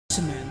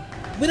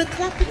With a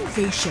clapping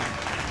ovation,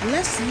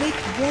 let's make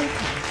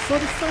welcome for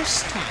the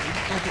first time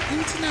at the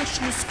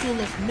International School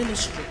of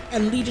Ministry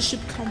and Leadership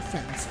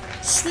Conference,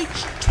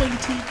 Switch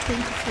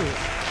 2024,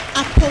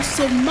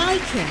 Apostle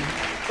Micheal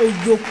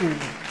Orokpo.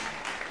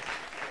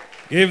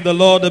 Give the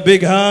Lord a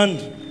big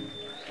hand.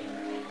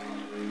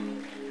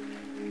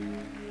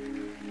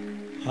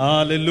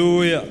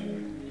 Hallelujah.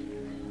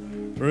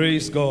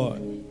 Praise God.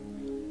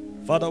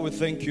 Father, we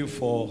thank you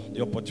for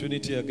the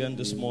opportunity again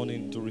this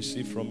morning to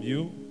receive from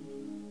you.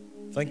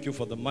 Thank you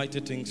for the mighty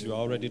things you are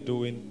already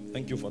doing.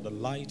 Thank you for the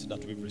light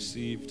that we've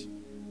received.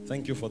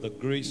 Thank you for the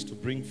grace to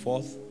bring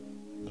forth.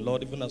 And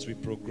Lord, even as we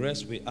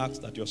progress, we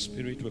ask that your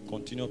Spirit will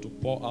continue to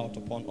pour out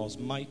upon us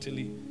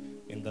mightily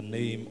in the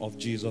name of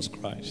Jesus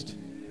Christ.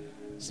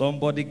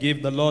 Somebody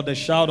give the Lord a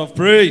shout of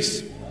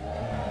praise.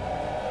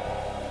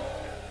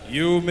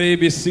 You may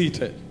be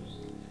seated.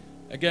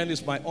 Again,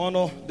 it's my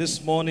honor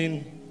this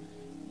morning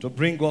to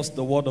bring us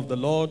the word of the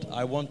Lord.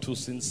 I want to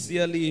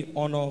sincerely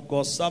honor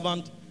God's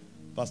servant,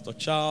 Pastor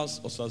Charles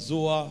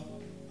Osazua,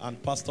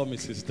 and Pastor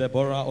Mrs.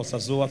 Deborah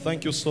Osazua.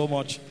 Thank you so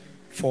much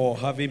for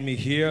having me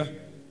here.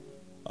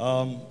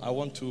 I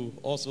want to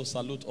also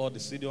salute all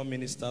the senior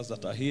ministers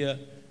that are here.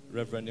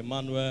 Reverend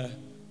Emmanuel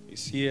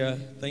is here.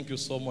 Thank you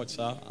so much,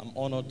 sir. I'm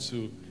honored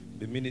to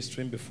be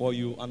ministering before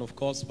you. And of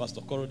course,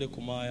 Pastor Korode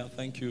Kumaya,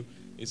 thank you.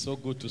 It's so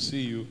good to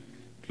see you.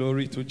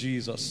 Glory to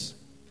Jesus.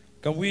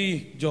 Can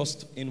we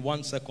just in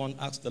 1 second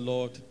ask the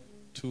Lord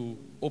to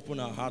open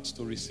our hearts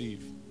to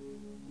receive?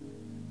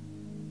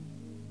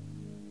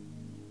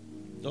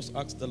 Just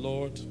ask the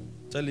Lord.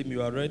 Tell him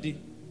you are ready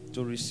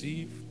to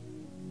receive.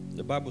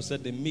 The Bible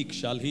said, the meek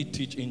shall he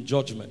teach in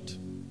judgment.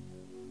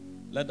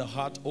 Let the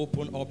heart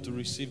open up to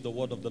receive the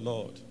word of the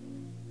Lord.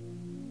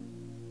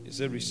 He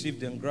said, receive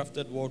the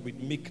engrafted word with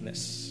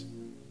meekness.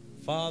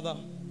 Father,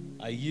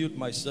 I yield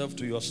myself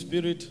to your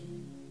spirit.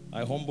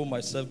 I humble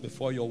myself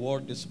before your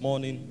word this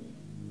morning.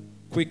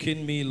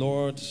 Quicken me,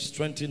 Lord.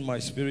 Strengthen my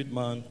spirit,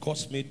 man.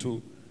 Cause me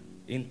to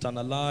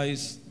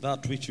internalize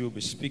that which you'll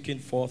be speaking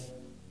forth.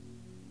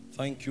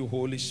 Thank you,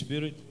 Holy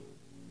Spirit.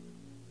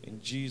 In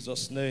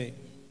Jesus' name.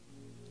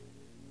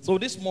 So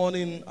this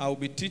morning, I'll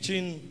be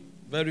teaching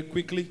very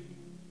quickly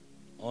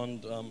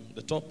on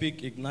the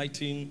topic,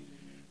 igniting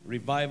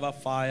revival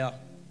fire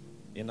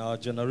in our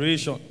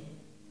generation.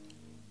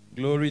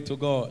 Glory to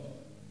God.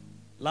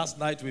 Last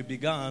night we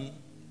began,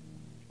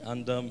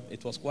 and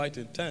it was quite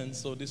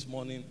intense. So this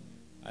morning,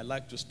 I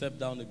like to step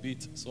down a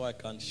bit so I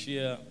can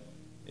share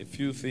a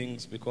few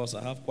things, because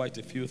I have quite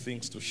a few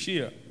things to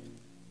share.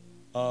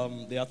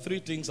 There are three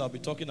things I'll be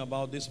talking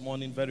about this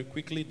morning very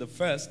quickly. The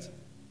first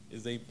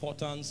is the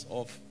importance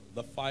of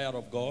the fire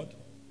of God,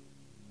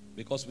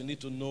 because we need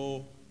to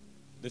know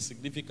the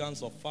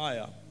significance of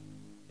fire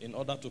in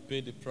order to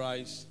pay the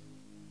price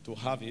to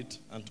have it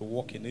and to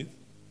walk in it.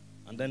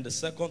 And then the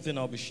second thing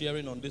I'll be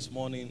sharing on this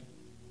morning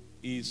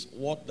is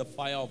what the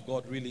fire of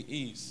God really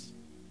is.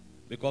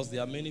 Because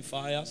there are many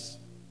fires.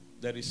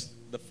 There is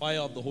the fire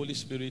of the Holy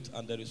Spirit,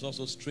 and there is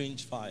also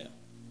strange fire.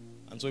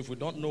 And so if we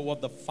don't know what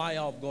the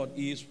fire of God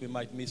is, we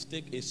might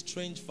mistake a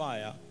strange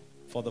fire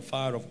for the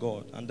fire of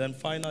God. And then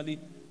finally,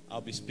 I'll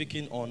be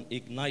speaking on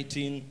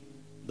igniting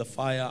the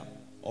fire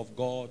of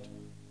God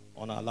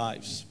on our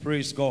lives.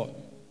 Praise God.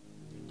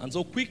 And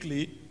so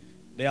quickly,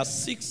 there are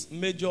 6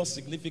 major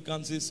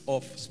significances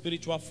of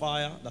spiritual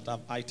fire that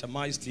I've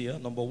itemized here.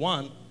 Number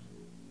 1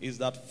 is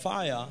that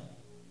fire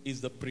is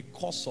the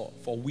precursor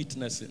for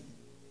witnessing.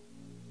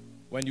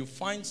 When you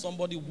find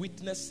somebody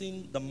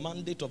witnessing the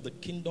mandate of the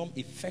kingdom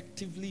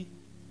effectively,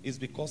 is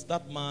because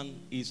that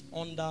man is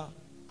under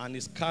and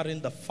is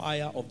carrying the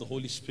fire of the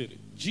Holy Spirit.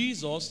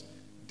 Jesus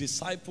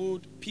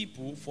discipled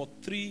people for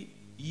 3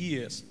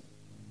 years,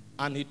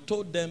 and he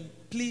told them,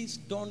 please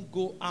don't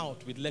go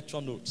out with lecture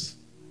notes.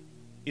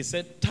 He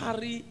said,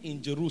 tarry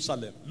in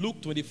Jerusalem, Luke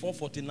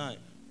 24:49,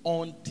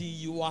 until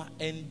you are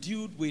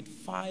endued with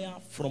fire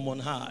from on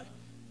high.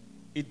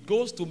 It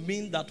goes to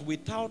mean that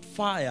without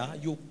fire,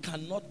 you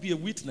cannot be a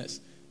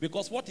witness.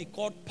 Because what he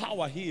called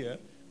power here,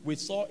 we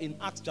saw in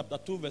Acts chapter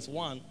 2 verse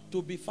 1,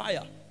 to be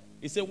fire.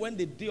 He said when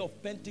the day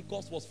of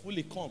Pentecost was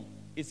fully come,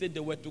 he said they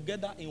were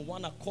together in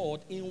one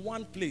accord, in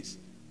one place.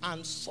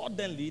 And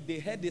suddenly they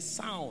heard a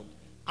sound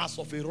as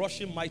of a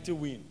rushing mighty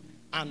wind.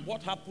 And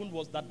what happened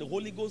was that the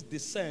Holy Ghost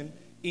descended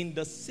in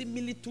the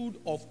similitude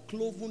of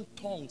cloven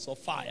tongues of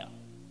fire.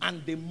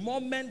 And the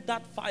moment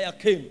that fire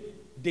came,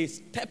 they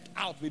stepped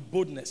out with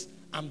boldness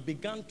and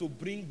began to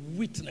bring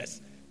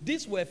witness.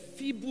 These were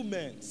feeble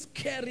men,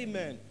 scary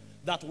men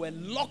that were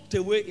locked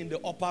away in the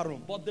upper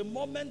room. But the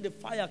moment the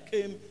fire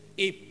came,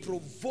 it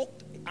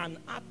provoked an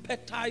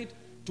appetite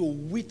to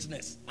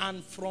witness.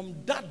 And from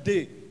that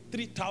day,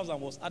 3,000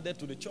 was added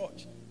to the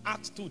church.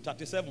 Acts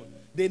 2:37.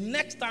 The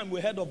next time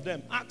we heard of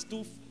them,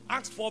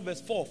 Acts 4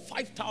 verse 4,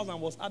 5,000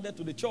 was added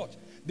to the church.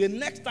 The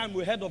next time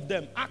we heard of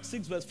them, Acts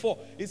 6 verse 4,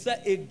 it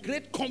said a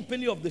great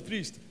company of the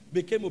priests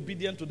became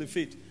obedient to the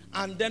faith.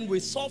 And then we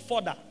saw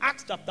further,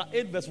 Acts chapter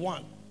 8 verse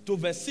 1 to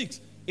verse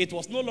 6, it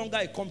was no longer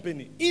a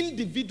company.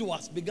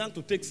 Individuals began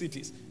to take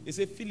cities. He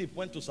said Philip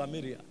went to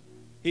Samaria.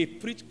 He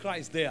preached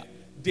Christ there.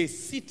 The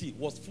city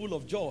was full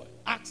of joy.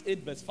 Acts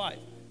 8 verse 5.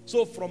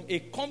 So from a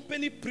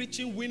company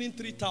preaching, winning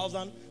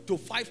 3,000 to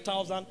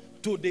 5,000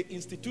 to the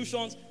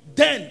institutions,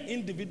 then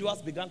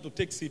individuals began to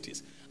take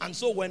cities. And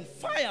so when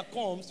fire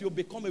comes, you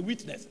become a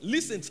witness.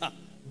 Listen, sir,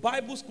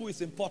 Bible school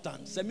is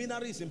important.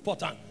 Seminary is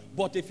important.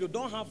 But if you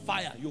don't have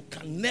fire, you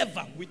can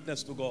never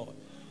witness to God.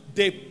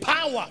 The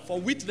power for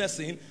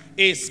witnessing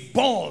is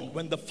born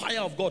when the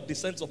fire of God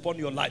descends upon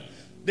your life.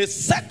 The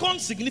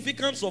second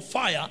significance of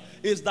fire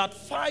is that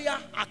fire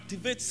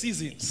activates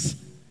seasons.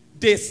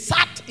 They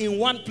sat in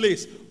one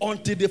place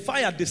until the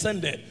fire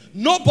descended.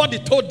 Nobody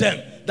told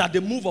them that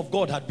the move of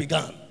God had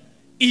begun.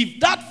 If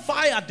that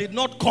fire did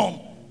not come,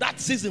 that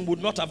season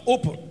would not have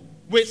opened.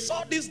 We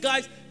saw these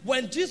guys,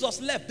 when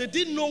Jesus left, they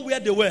didn't know where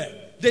they were.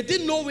 They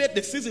didn't know where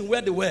the season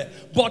where they were.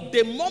 But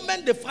the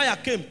moment the fire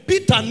came,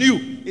 Peter knew.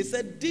 He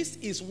said, this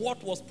is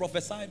what was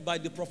prophesied by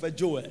the prophet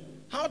Joel.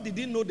 How did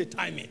he know the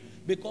timing?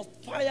 Because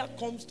fire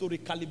comes to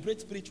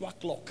recalibrate spiritual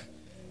clock.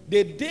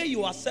 The day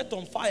you are set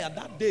on fire,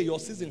 that day your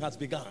season has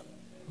begun.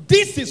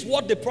 This is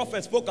what the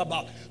prophet spoke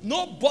about.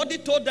 Nobody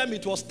told them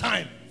it was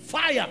time.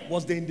 Fire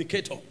was the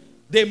indicator.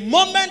 The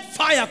moment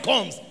fire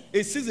comes,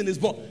 a season is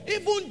born.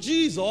 Even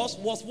Jesus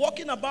was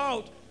walking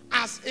about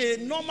as a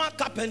normal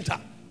carpenter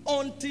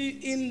until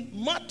in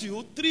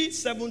Matthew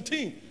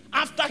 3:17,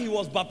 after he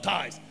was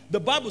baptized. The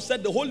Bible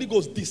said the Holy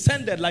Ghost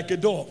descended like a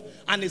dove.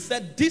 And he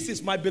said, this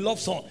is my beloved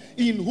son,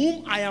 in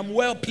whom I am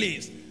well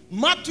pleased.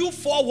 Matthew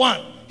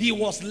 4:1, he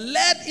was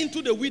led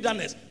into the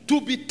wilderness to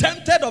be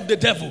tempted of the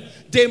devil.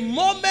 The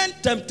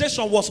moment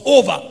temptation was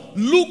over,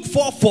 Luke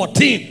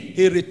 4:14,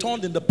 he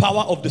returned in the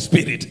power of the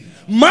Spirit.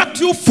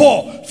 Matthew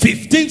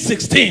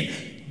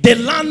 4:15-16, the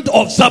land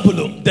of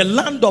Zabulon, the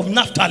land of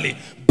Naphtali,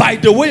 by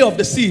the way of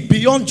the sea,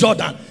 beyond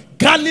Jordan,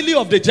 Galilee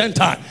of the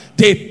Gentile,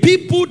 the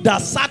people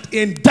that sat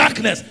in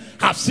darkness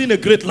have seen a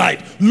great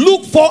light.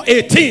 Luke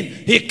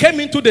 4:18, he came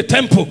into the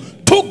temple,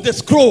 took the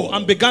scroll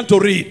and began to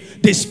read.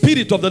 The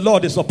Spirit of the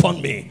Lord is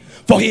upon me,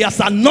 for he has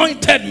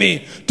anointed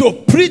me to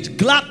preach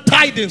glad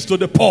tidings to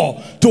the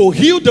poor, to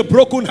heal the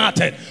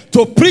brokenhearted,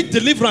 to preach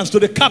deliverance to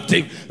the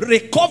captive,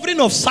 recovering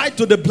of sight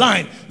to the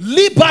blind,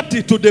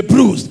 liberty to the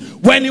bruised.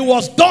 When he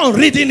was done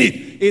reading it,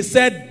 he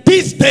said,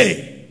 this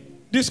day,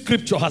 this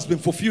scripture has been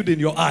fulfilled in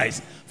your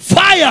eyes.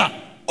 Fire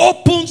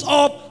opens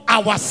up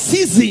our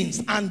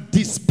seasons and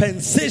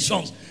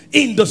dispensations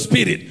in the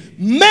Spirit.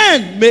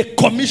 Men may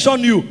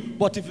commission you,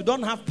 but if you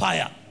don't have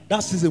fire, that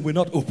season will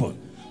not open.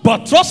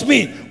 But trust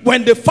me,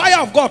 when the fire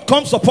of God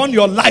comes upon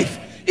your life,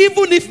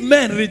 even if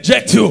men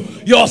reject you,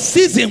 your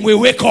season will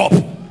wake up.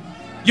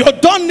 You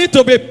don't need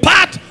to be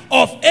part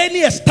of any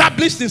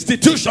established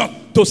institution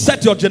to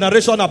set your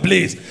generation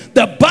ablaze.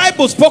 The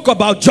Bible spoke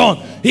about John.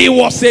 He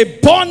was a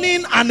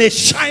burning and a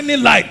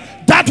shining light.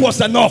 That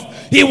was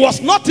enough. He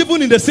was not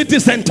even in the city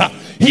center.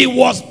 He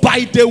was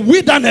by the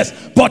wilderness.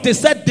 But he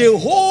said the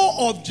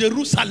whole of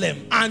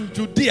Jerusalem and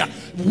Judea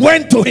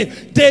went to him.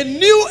 They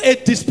knew a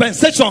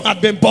dispensation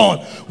had been born.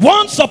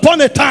 Once upon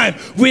a time,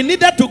 we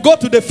needed to go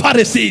to the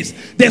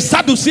Pharisees, the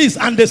Sadducees,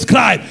 and the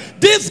scribes.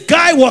 This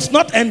guy was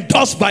not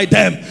endorsed by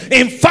them.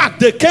 In fact,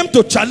 they came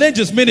to challenge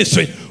his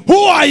ministry. Who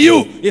are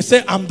you? He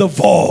said, I'm the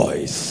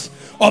voice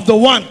of the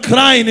one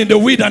crying in the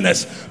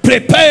wilderness,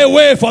 prepare a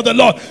way for the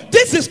Lord.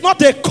 This is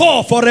not a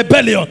call for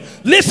rebellion.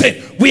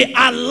 Listen, we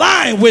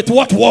align with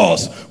what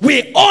was.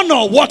 We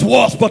honor what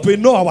was, but we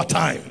know our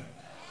time.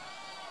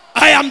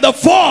 I am the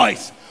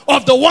voice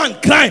of the one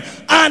crying.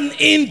 And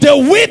in the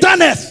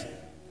wilderness,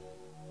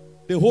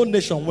 the whole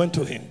nation went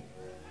to him.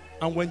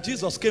 And when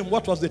Jesus came,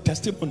 what was the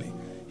testimony?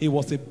 He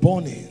was a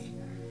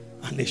burning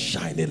and a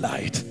shining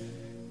light.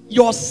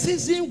 Your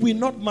season will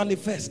not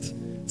manifest.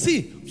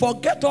 See,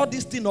 forget all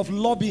this thing of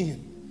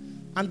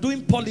lobbying and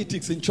doing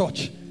politics in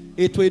church.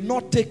 It will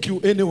not take you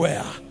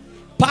anywhere.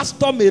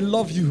 Pastor may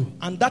love you,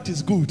 and that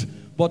is good,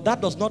 but that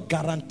does not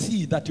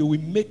guarantee that you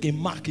will make a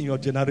mark in your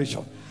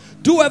generation.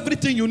 Do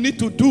everything you need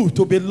to do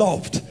to be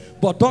loved,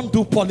 but don't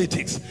do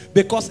politics,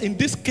 because in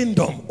this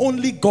kingdom,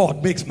 only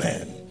God makes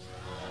man.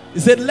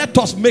 He said, let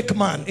us make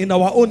man in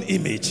our own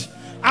image,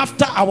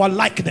 after our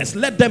likeness.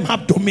 Let them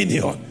have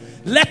dominion.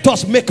 Let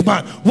us make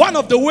man. One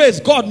of the ways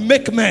God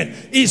make men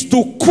is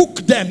to cook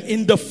them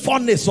in the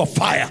furnace of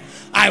fire.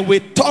 I will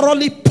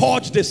thoroughly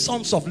purge the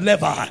sons of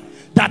Levi,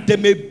 that they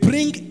may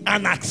bring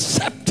an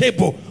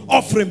acceptable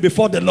offering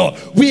before the Lord.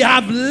 We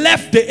have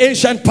left the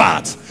ancient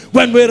paths.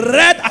 When we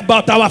read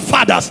about our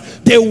fathers,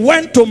 they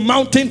went to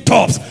mountain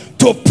tops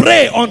to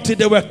pray until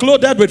they were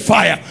clothed with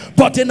fire.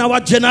 But in our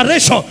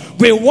generation,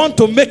 we want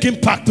to make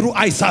impact through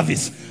eye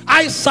service.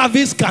 Eye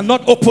service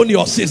cannot open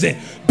your season.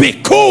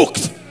 Be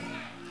cooked.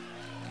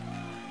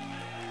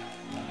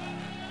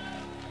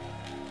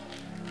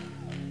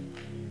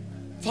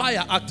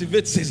 Fire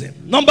activates season.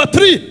 Number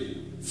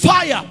 3,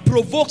 fire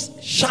provokes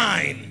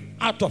shine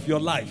out of your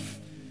life.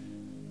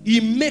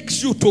 It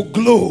makes you to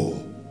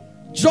glow.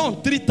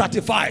 John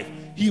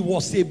 3:35, he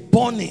was a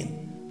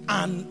burning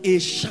and a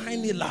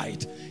shiny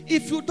light.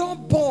 If you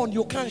don't burn,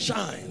 you can't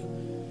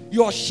shine.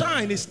 Your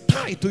shine is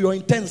tied to your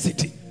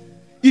intensity.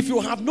 If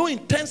you have no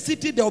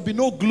intensity, there will be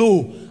no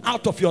glow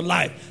out of your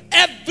life.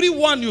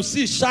 Everyone you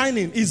see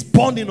shining is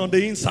burning on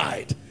the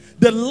inside.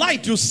 The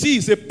light you see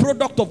is a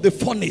product of the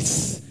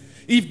furnace.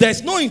 If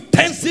there's no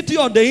intensity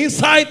on the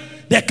inside,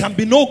 there can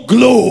be no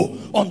glow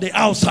on the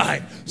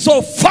outside.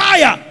 So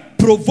fire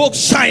provokes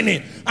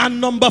shining.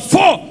 And number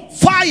 4,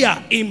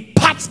 fire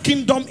imparts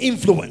kingdom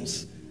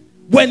influence.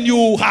 When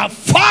you have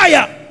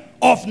fire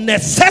of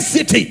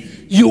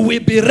necessity, you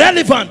will be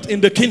relevant in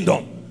the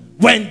kingdom.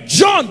 When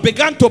John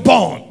began to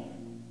burn,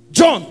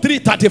 John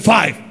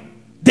 3:35,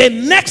 the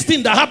next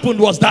thing that happened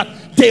was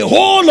that the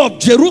whole of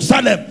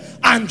Jerusalem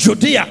and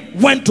Judea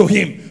went to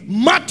him.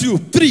 Matthew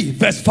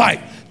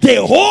 3:5,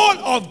 the whole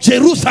of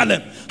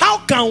Jerusalem. How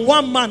can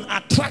one man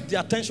attract the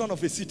attention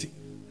of a city?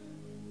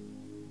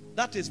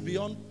 That is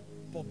beyond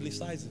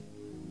publicizing.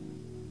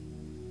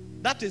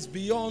 That is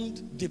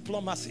beyond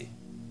diplomacy.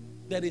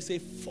 There is a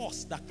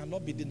force that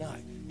cannot be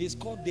denied. It's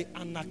called the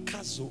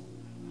anakazo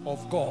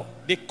of God,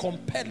 the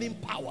compelling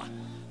power.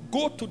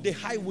 Go to the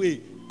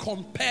highway,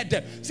 compare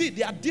them. See,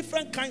 there are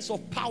different kinds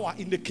of power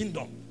in the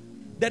kingdom.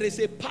 There is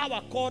a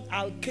power called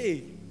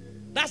alke.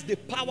 That's the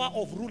power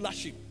of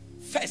rulership,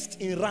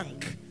 first in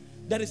rank.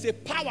 There is a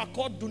power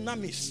called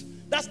dunamis.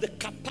 That's the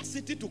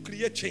capacity to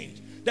create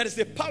change. There is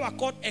a power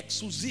called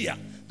exousia.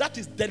 That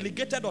is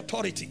delegated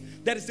authority.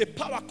 There is a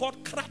power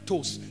called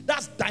kratos.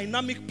 That's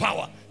dynamic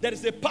power. There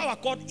is a power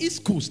called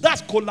ischus.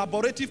 That's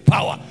collaborative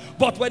power.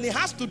 But when it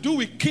has to do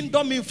with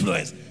kingdom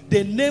influence,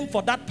 the name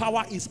for that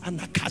power is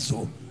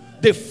anakazo.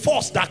 The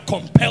force that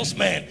compels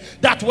men.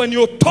 That when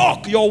you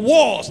talk, your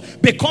words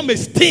become a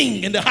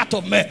sting in the heart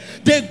of men.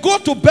 They go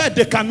to bed,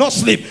 they cannot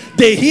sleep.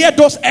 They hear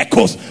those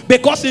echoes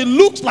because it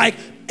looks like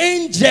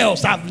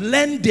angels have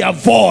lent their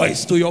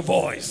voice to your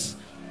voice.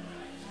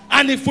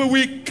 And if we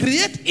will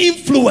create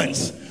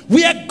influence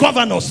where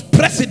governors,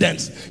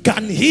 presidents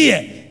can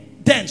hear,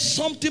 then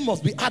something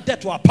must be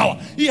added to our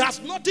power. It has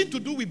nothing to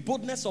do with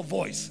boldness of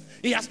voice.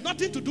 It has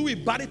nothing to do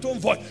with baritone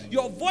voice.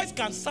 Your voice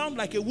can sound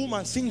like a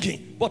woman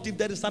singing, but if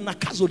there is an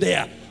nakazo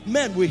there,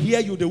 men will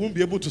hear you, they won't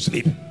be able to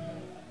sleep.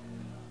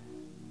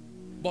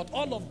 But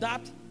all of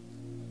that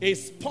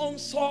is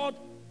sponsored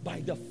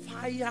by the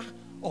fire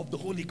of the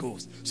Holy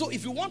Ghost. So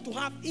if you want to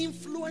have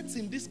influence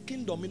in this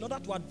kingdom, in order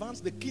to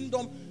advance the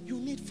kingdom, you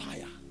need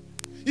fire.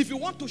 If you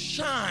want to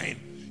shine,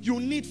 you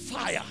need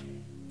fire.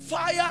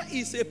 Fire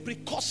is a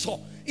precursor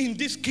in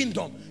this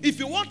kingdom. If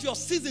you want your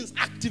seasons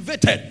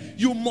activated,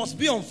 you must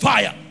be on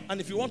fire.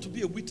 And if you want to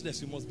be a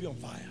witness, you must be on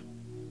fire.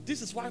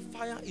 This is why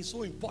fire is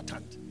so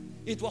important.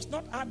 It was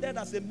not added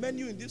as a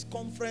menu in this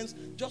conference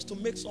just to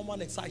make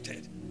someone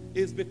excited.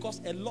 It's because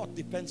a lot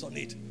depends on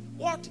it.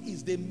 What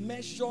is the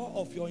measure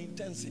of your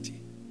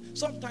intensity?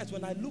 Sometimes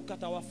when I look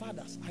at our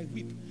fathers, I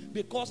weep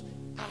because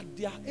at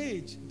their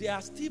age, they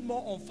are still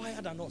more on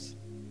fire than us.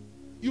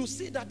 You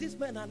see that these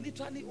men are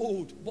literally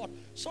old, but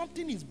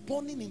something is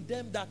burning in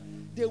them that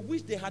they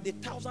wish they had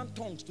 1,000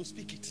 tongues to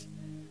speak it.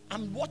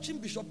 I'm watching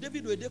Bishop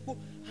David Oyedepo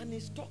and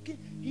he's talking.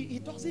 He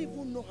doesn't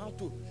even know how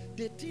to.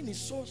 The thing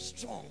is so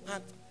strong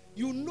and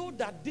you know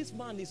that this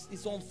man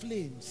is on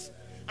flames.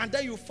 And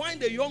then you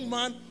find a young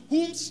man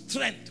whose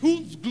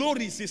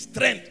glory is his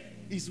strength,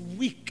 is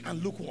weak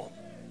and lukewarm.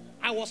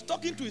 I was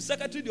talking to his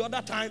secretary the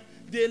other time.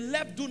 They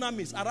left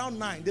Dunamis around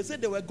 9. They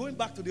said they were going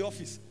back to the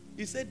office.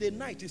 He said the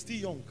night is still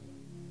young.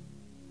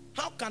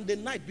 How can the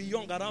night be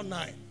young around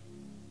 9?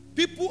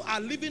 People are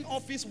leaving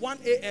office 1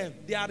 a.m.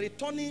 They are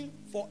returning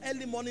for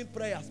early morning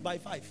prayers by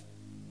 5.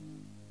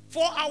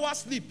 4 hours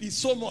sleep is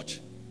so much.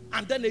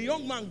 And then a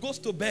young man goes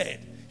to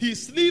bed. He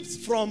sleeps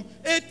from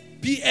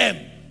 8 p.m.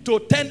 to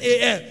 10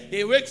 a.m.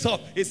 He wakes up.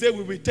 He says,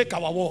 we will take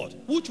our word.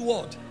 Which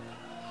word?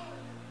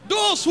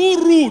 Those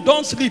who rule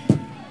don't sleep.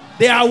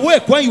 They are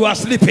awake when you are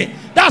sleeping.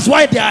 That's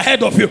why they are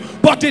ahead of you.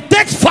 But it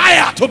takes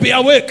fire to be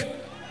awake.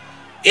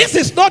 This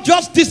is not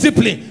just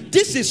discipline.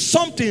 This is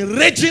something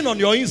raging on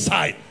your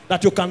inside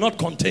that you cannot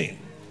contain.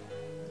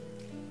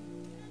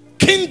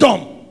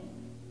 Kingdom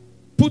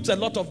puts a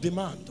lot of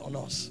demand on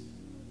us.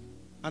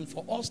 And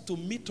for us to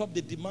meet up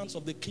the demands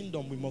of the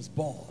kingdom, we must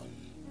burn.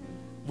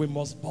 We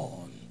must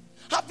burn.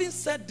 Having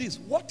said this,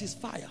 what is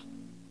fire?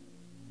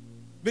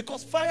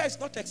 Because fire is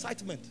not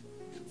excitement.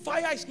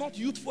 Fire is not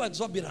youthful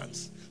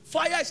exuberance.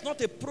 Fire is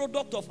not a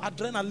product of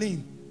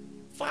adrenaline.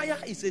 Fire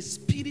is a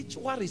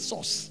spiritual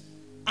resource.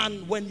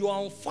 And when you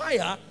are on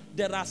fire,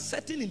 there are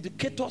certain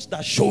indicators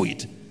that show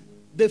it.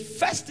 The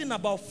first thing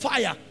about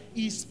fire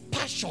is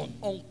passion,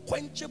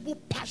 unquenchable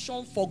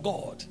passion for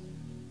God.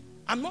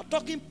 I'm not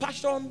talking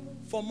passion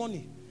for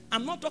money.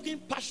 I'm not talking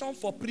passion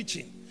for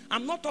preaching.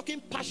 I'm not talking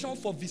passion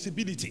for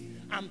visibility.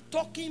 I'm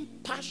talking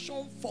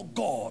passion for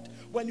God.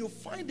 When you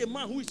find a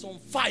man who is on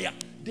fire,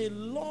 the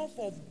love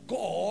of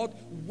God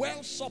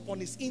wells up on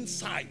his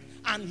inside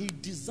and he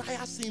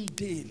desires him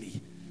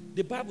daily.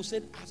 The Bible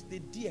said, as the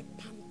deer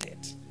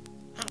panted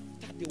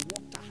after the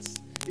waters.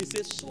 He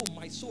says, so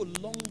my soul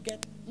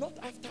longeth, not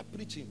after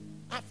preaching,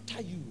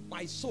 after you,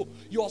 my soul.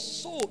 Your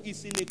soul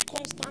is in a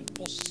constant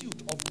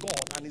pursuit of God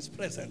and his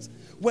presence.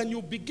 When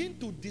you begin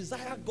to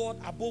desire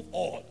God above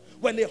all,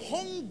 when a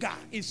hunger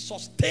is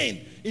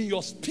sustained in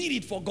your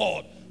spirit for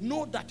God,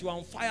 know that you are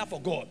on fire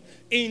for God.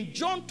 In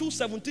John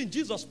 2:17,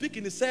 Jesus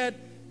speaking, he said,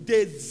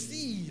 the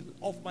zeal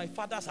of my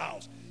Father's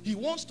house. He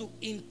wants to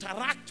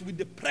interact with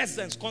the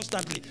presence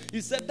constantly. He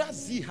said, that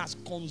zeal has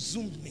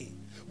consumed me.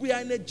 We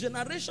are in a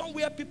generation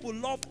where people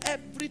love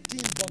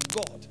everything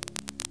but God.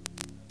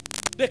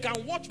 They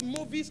can watch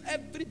movies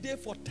every day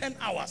for 10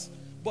 hours.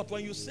 But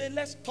when you say,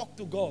 let's talk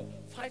to God,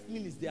 5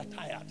 minutes, they are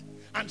tired.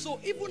 And so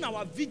even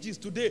our vigils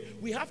today,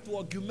 we have to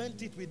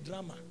augment it with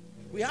drama.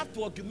 We have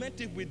to augment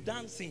it with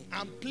dancing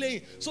and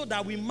playing so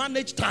that we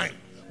manage time.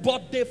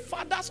 But the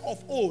fathers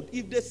of old,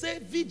 if they say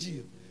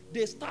vigil,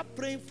 they start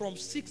praying from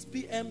 6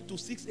 p.m. to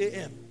 6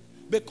 a.m.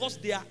 because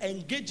they are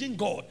engaging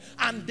God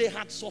and they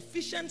had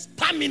sufficient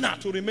stamina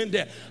to remain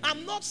there.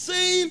 I'm not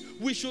saying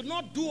we should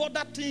not do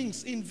other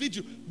things in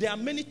vigil. There are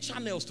many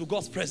channels to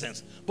God's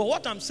presence. But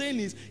what I'm saying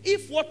is,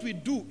 if what we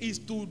do is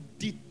to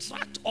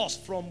detract us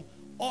from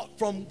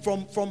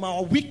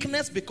our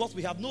weakness because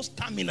we have no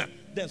stamina,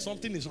 then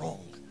something is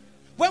wrong.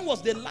 When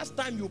was the last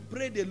time you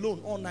prayed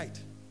alone all night?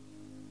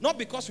 Not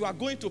because you are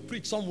going to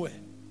preach somewhere.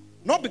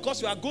 Not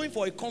because you are going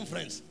for a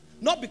conference.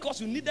 Not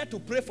because you needed to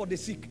pray for the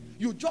sick.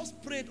 You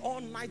just prayed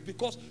all night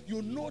because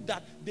you know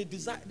that the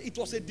desire, it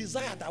was a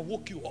desire that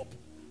woke you up.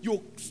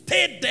 You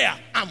stayed there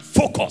and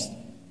focused.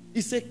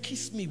 He said,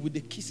 kiss me with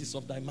the kisses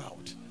of thy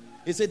mouth.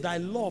 He said, thy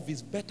love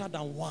is better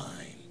than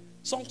wine.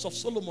 Songs of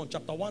Solomon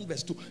chapter 1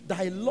 verse 2.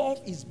 Thy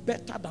love is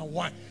better than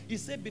wine. He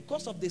said,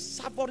 because of the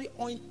savory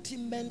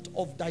ointment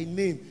of thy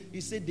name.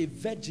 He said, the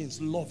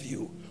virgins love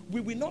you. We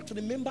will not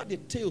remember the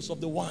tales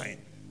of the wine,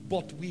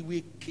 but we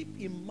will keep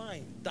in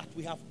mind that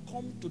we have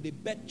come to the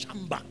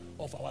bedchamber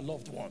of our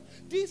loved one.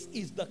 This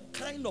is the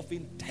kind of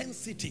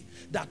intensity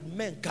that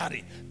men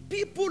carry.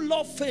 People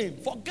love fame.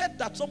 Forget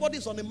that somebody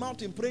is on a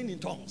mountain praying in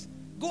tongues.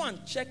 Go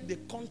and check the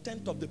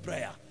content of the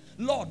prayer.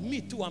 Lord,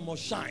 me too, I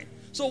must shine.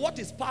 So what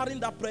is powering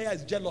that prayer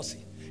is jealousy,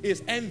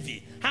 is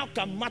envy. How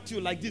can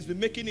Matthew like this be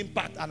making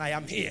impact and I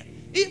am here?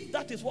 If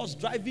that is what's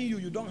driving you,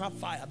 you don't have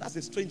fire. That's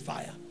a strange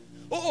fire.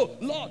 Oh,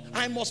 Lord,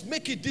 I must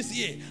make it this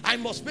year. I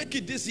must make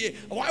it this year.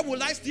 Why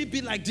will I still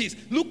be like this?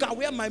 Look at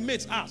where my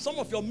mates are. Some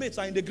of your mates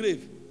are in the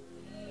grave.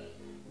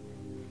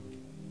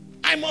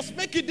 I must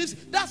make it this.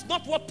 That's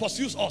not what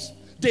pursues us.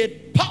 The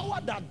power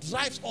that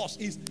drives us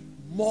is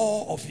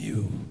more of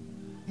you.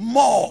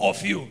 More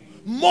of you.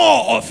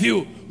 More of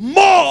you.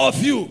 More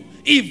of you.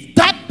 If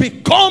that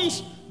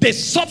becomes the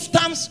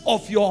substance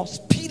of your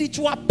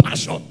spiritual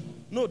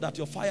passion, know that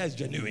your fire is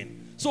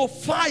genuine. So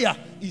fire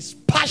is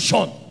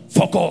passion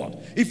for God.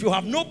 If you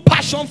have no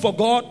passion for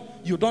God,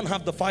 you don't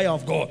have the fire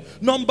of God.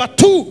 Number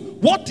two,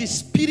 what is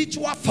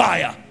spiritual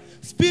fire?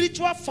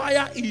 Spiritual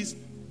fire is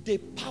the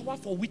power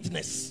for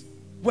witness.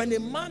 When a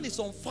man is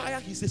on fire,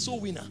 he's a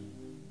soul winner.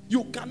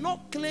 You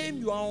cannot claim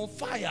you are on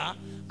fire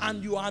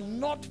and you are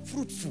not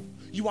fruitful.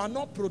 You are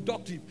not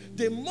productive.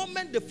 The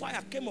moment the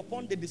fire came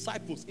upon the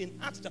disciples in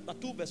Acts chapter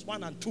 2 verse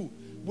 1 and 2,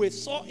 we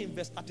saw in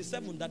verse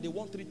 37 that they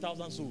won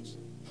 3,000 souls.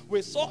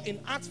 We saw in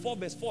Acts 4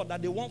 verse 4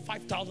 that they won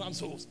 5,000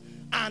 souls.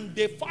 And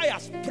the fire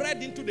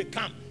spread into the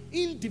camp.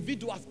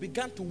 Individuals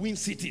began to win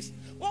cities.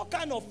 What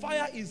kind of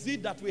fire is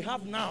it that we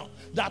have now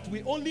that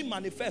we only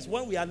manifest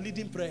when we are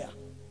leading prayer?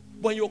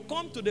 When you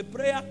come to the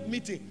prayer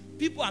meeting,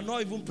 people are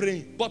not even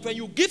praying. But when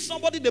you give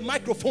somebody the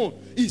microphone,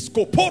 it's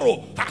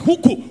koporo,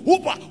 hahuku,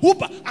 hoopa,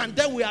 hoopa. And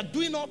then we are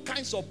doing all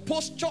kinds of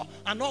posture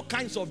and all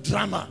kinds of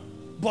drama.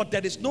 But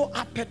there is no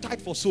appetite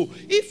for soul.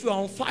 If you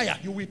are on fire,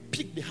 you will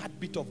pick the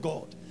heartbeat of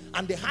God.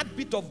 And the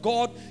heartbeat of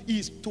God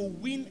is to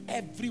win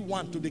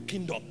everyone to the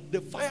kingdom. The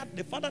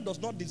Father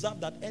does not desire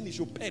that any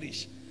should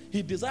perish.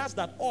 He desires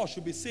that all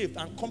should be saved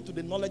and come to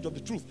the knowledge of the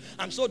truth.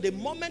 And so the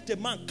moment a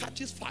man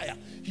catches fire,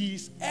 he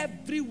is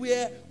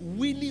everywhere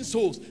winning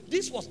souls.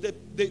 This was the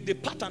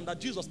pattern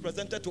that Jesus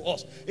presented to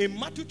us. In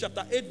Matthew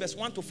chapter 8 verse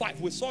 1 to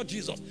 5, we saw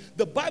Jesus.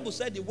 The Bible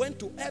said he went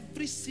to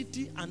every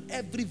city and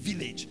every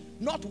village.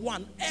 Not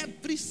one,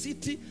 every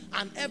city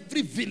and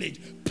every village.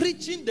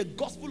 Preaching the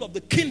gospel of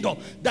the kingdom,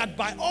 that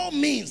by all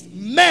means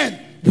men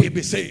will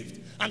be saved.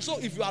 And so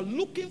if you are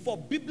looking for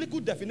biblical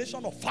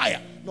definition of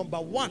fire, number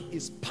one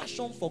is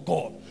passion for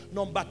God.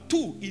 Number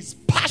two is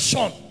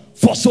passion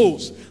for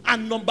souls.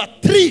 And number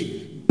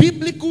three,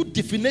 biblical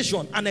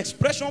definition and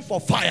expression for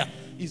fire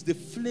is the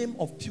flame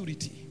of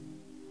purity.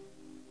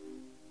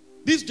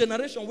 This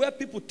generation where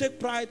people take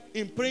pride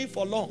in praying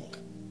for long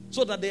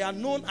so that they are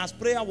known as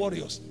prayer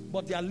warriors,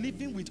 but they are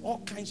living with all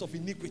kinds of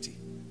iniquity,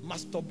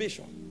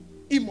 masturbation,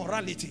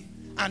 immorality,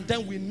 and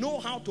then we know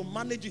how to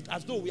manage it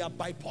as though we are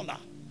bipolar.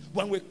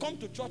 When we come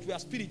to church, we are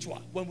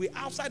spiritual. When we're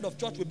outside of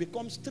church, we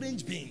become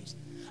strange beings.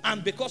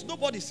 And because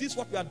nobody sees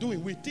what we are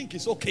doing, we think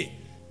it's okay.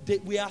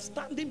 We are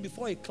standing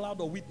before a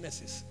cloud of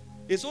witnesses.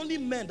 It's only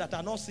men that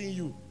are not seeing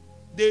you.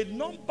 The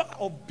number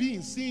of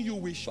beings seeing you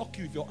will shock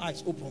you if your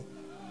eyes open.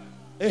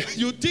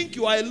 You think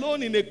you are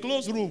alone in a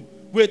closed room,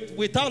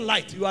 without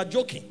light, you are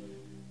joking.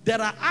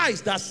 There are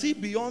eyes that see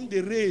beyond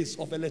the rays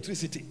of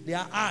electricity. There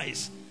are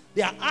eyes.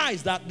 There are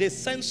eyes that they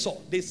censor.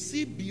 They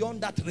see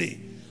beyond that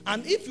ray.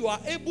 And if you are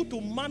able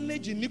to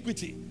manage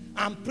iniquity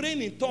and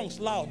praying in tongues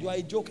loud, you are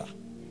a joker.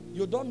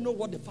 You don't know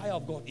what the fire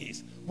of God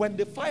is. When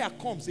the fire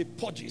comes, it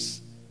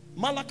purges.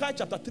 Malachi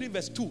chapter 3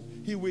 verse 2,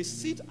 he will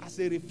sit as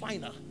a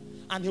refiner,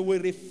 and he will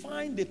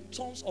refine the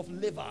sons of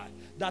Levi,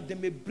 that they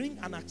may bring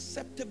an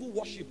acceptable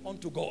worship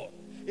unto God.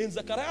 In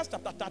Zechariah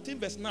chapter 13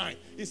 verse 9,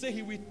 he said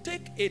he will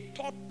take a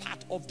third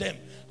part of them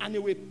and he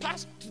will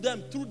pass to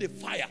them through the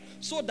fire,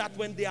 so that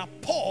when they are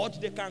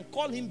purged, they can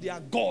call him their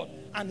God,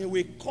 and he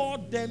will call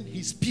them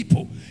his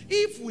people.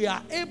 If we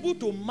are able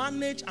to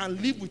manage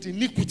and live with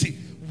iniquity,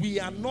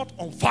 we are not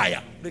on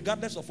fire,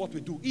 regardless of what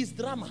we do. It's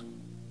drama.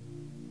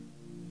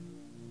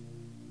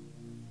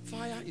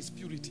 Fire is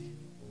purity.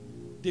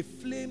 The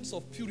flames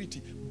of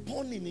purity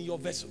burning in your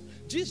vessel.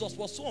 Jesus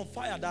was so on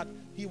fire that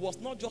he was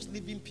not just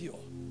living pure.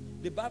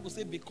 The Bible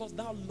says, because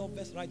thou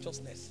lovest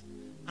righteousness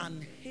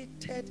and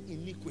hated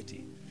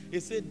iniquity.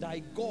 It said, thy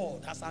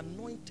God has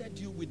anointed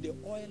you with the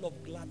oil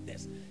of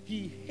gladness.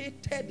 He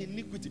hated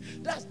iniquity.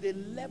 That's the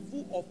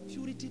level of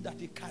purity that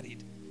he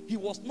carried. He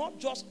was not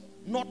just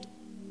not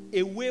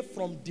away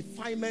from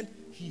defilement,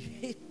 he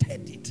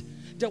hated it.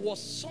 There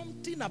was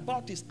something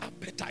about his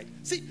appetite.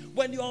 See,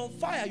 when you're on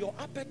fire, your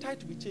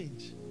appetite will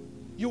change.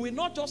 You will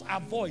not just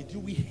avoid, you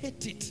will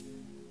hate it.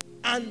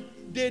 And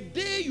the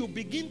day you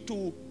begin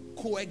to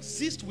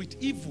coexist with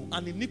evil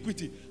and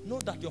iniquity, know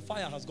that your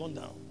fire has gone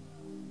down.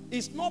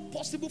 It's not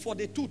possible for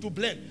the two to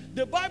blend.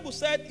 The Bible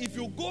said, if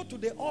you go to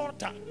the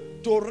altar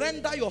to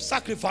render your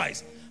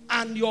sacrifice,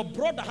 and your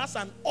brother has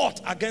an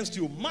ought against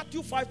you,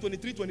 Matthew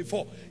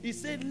 5:23-24, he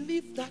said,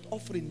 leave that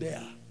offering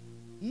there.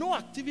 No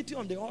activity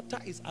on the altar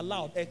is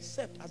allowed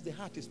except as the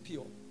heart is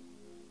pure.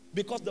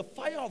 Because the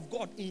fire of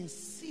God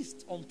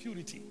insists on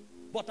purity.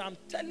 But I'm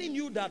telling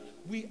you that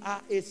we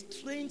are a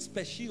strange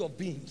species of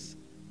beings.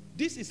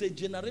 This is a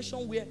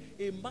generation where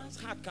a man's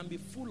heart can be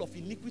full of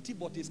iniquity,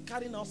 but is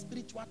carrying out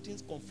spiritual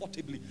things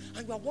comfortably.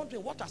 And you are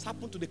wondering what has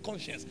happened to the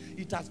conscience.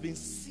 It has been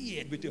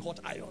seared with a hot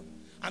iron.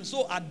 And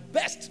so at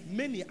best,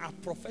 many are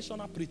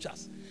professional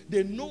preachers.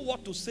 They know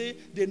what to say.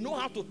 They know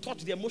how to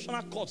touch the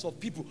emotional chords of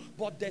people.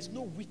 But there's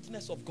no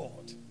witness of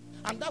God.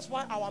 And that's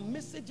why our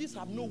messages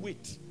have no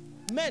weight.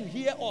 Men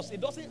hear us.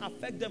 It doesn't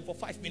affect them for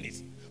 5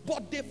 minutes.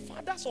 But the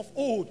fathers of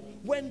old,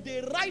 when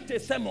they write a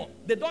sermon,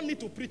 they don't need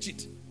to preach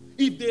it.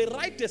 If they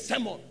write a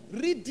sermon,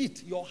 read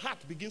it, your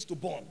heart begins to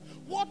burn.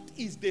 What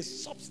is the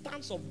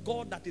substance of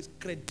God that is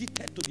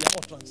credited to their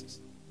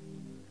utterances?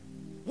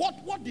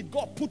 What did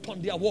God put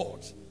on their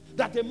words?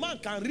 That a man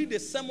can read a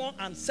sermon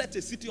and set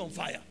a city on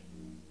fire.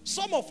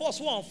 Some of us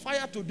who are on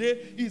fire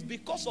today is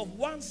because of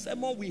one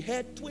sermon we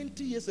heard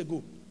 20 years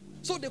ago.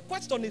 So the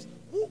question is,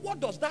 what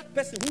does that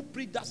person who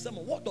preached that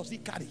sermon, what does he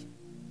carry?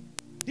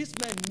 This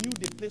man knew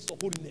the place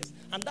of holiness.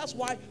 And that's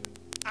why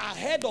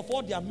ahead of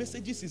all their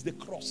messages is the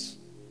cross.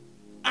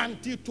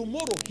 Until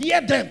tomorrow, hear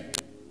them.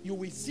 You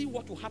will see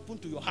what will happen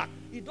to your heart.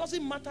 It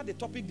doesn't matter the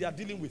topic they are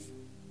dealing with.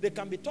 They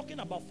can be talking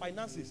about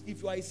finances.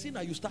 If you are a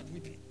sinner, you start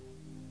weeping.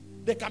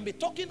 They can be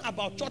talking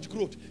about church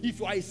growth. If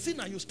you are a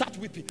sinner, you start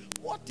weeping.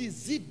 What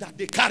is it that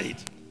they carried?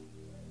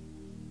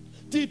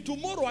 Till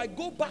tomorrow, I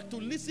go back to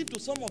listen to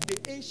some of the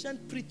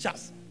ancient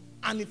preachers.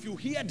 And if you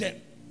hear them,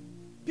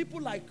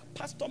 people like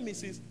Pastor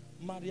Mrs.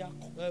 Maria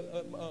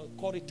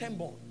Corey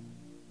Tembon,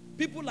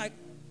 people like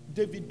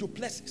David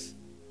Duplessis,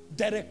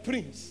 Derek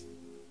Prince.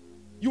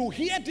 You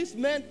hear this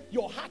man,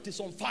 your heart is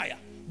on fire.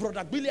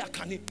 Brother Billy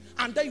Akani.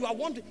 And then you are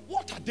wondering,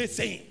 what are they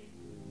saying?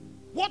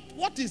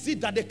 What is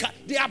it that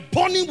they are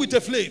burning with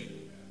a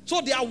flame?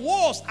 So their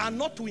words are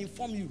not to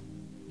inform you.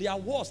 Their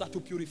words are to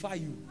purify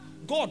you.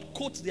 God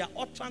coats their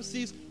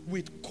utterances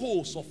with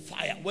coals of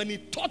fire. When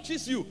it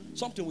touches you,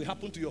 something will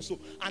happen to your soul.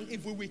 And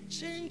if we will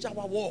change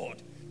our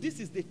word, this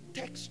is the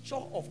texture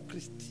of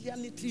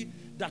Christianity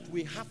that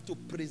we have to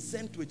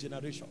present to a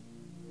generation.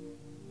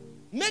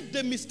 Make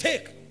the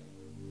mistake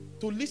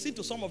to listen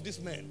to some of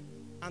these men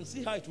and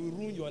see how it will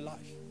ruin your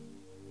life.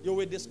 You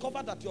will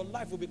discover that your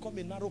life will become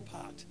a narrow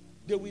path.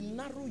 They will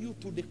narrow you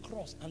to the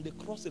cross and the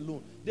cross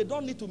alone. They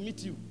don't need to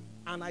meet you.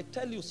 And I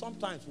tell you,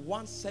 sometimes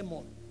one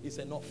sermon is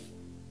enough.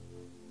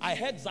 I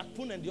heard Zach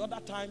Punen the other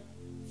time,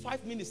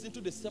 5 minutes into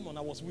the sermon,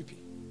 I was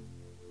weeping.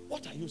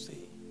 What are you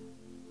saying?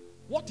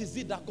 What is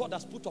it that God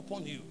has put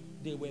upon you?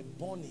 They were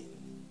burning.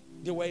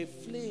 They were a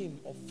flame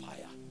of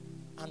fire.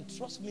 And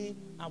trust me,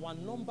 our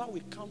number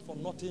will count for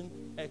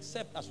nothing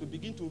except as we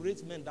begin to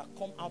raise men that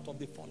come out of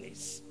the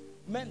furnace.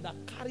 Men that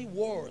carry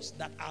words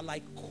that are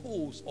like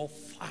coals of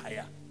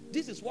fire.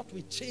 This is what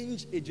will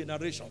change a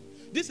generation.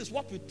 This is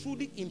what will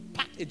truly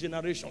impact a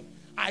generation.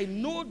 I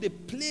know the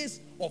place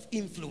of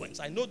influence.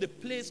 I know the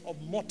place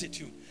of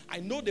multitude. I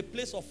know the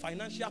place of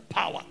financial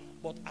power.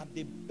 But at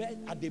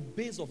the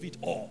base of it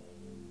all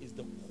is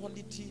the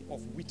quality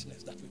of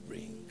witness that we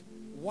bring.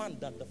 One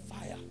that the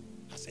fire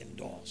has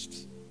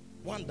endorsed.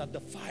 One that the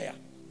fire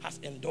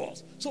has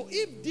endorsed. So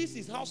if this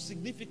is how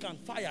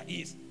significant fire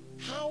is,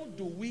 How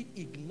do we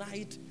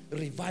ignite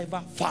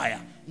revival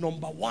fire?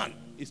 Number one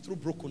is through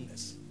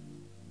brokenness.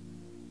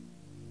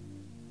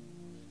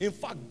 In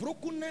fact,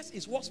 brokenness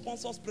is what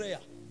sponsors prayer.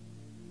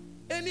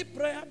 Any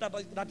prayer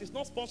that is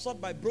not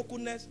sponsored by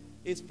brokenness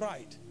is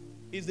pride.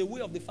 It's the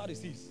way of the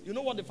Pharisees. You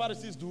know what the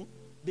Pharisees do?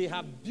 They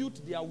have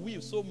built their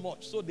will so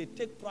much, so they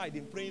take pride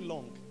in praying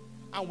long.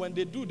 And when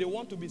they do, they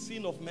want to be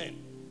seen of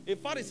men. A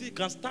Pharisee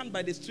can stand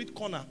by the street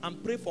corner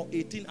and pray for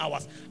 18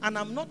 hours. And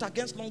I'm not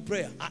against long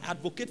prayer. I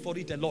advocate for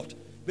it a lot.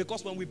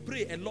 Because when we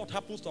pray, a lot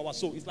happens to our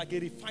soul. It's like a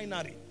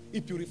refinery.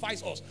 It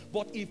purifies us.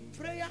 But if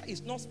prayer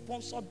is not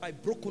sponsored by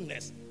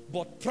brokenness,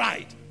 but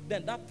pride,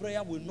 then that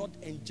prayer will not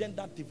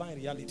engender divine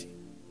reality.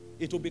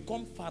 It will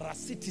become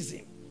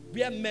parasitism,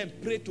 where men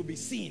pray to be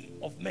seen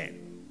of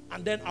men.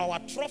 And then our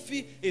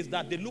trophy is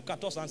that they look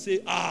at us and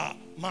say, ah,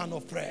 man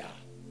of prayer,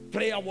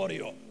 prayer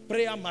warrior,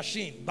 prayer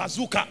machine,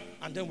 bazooka.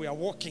 And then we are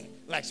walking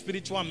like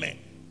spiritual men.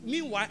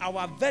 Meanwhile,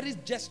 our very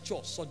gesture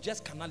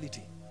suggests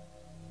carnality.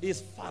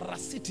 It's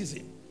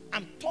parasitism.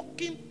 I'm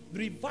talking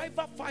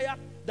revival fire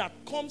that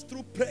comes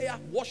through prayer,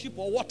 worship,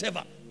 or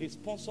whatever is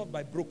sponsored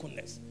by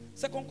brokenness.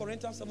 2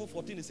 Corinthians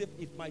 7:14, it says,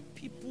 if my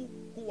people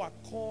who are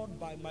called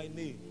by my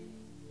name,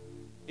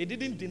 it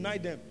didn't deny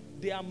them.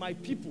 They are my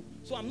people.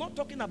 So I'm not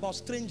talking about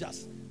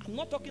strangers. I'm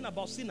not talking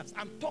about sinners.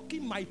 I'm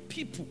talking my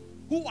people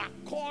who are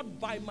called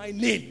by my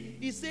name.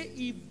 He said,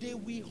 if they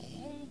will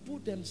humble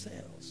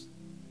themselves.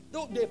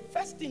 Though the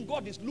first thing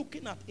God is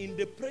looking at in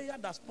the prayer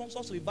that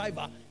sponsors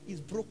revival is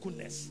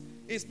brokenness.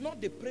 It's not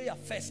the prayer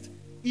first.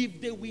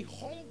 If they will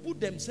humble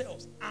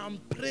themselves and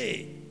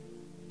pray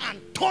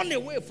and turn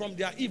away from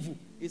their evil,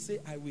 he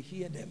said, I will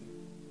hear them.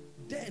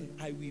 Then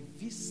I will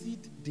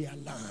visit their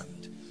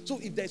land. So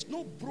if there's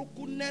no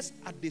brokenness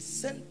at the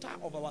center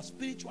of our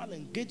spiritual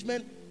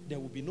engagement, there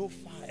will be no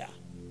fire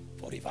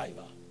for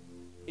revival.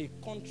 A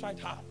contrite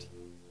heart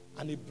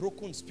and a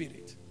broken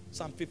spirit.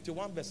 Psalm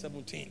 51 verse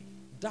 17.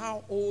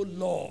 Thou, O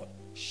Lord,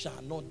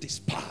 shall not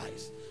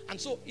despise. And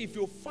so if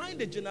you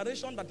find a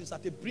generation that is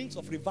at the brink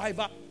of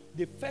revival,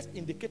 the first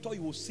indicator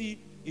you will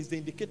see is the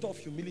indicator of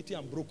humility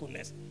and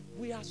brokenness.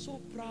 We are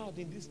so proud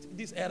in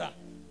this era.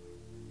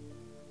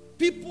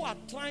 People are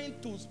trying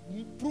to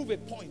prove a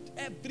point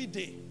every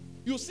day.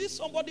 You see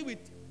somebody with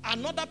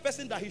another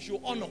person that he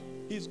should honor.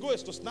 His goal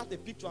is to snap a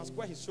picture and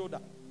square his shoulder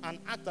and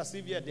act as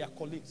if they are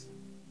colleagues.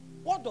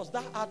 What does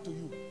that add to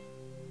you?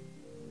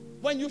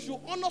 When you should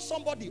honor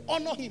somebody,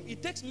 honor him.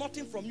 It takes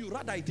nothing from you.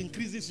 Rather, it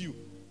increases you.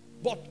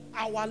 But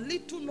our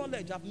little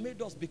knowledge have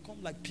made us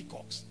become like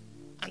peacocks.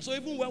 And so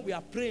even when we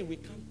are praying, we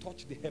can't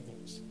touch the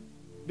heavens.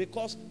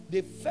 Because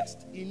the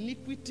first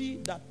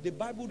iniquity that the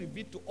Bible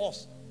revealed to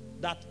us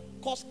that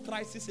caused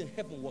crisis in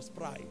heaven was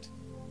pride.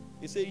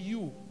 He said,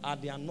 you are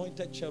the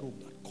anointed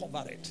cherub that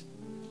cover it.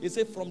 He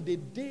said, from the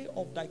day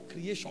of thy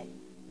creation,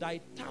 thy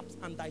taps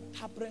and thy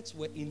tabrets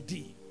were in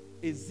thee.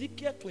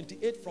 Ezekiel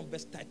 28 from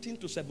verse 13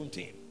 to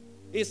 17.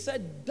 He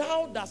said,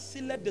 thou that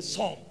sealed the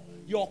sun,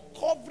 your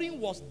covering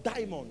was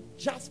diamond,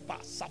 jasper,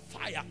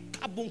 sapphire,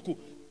 carbuncle,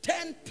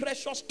 10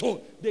 precious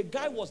stones. The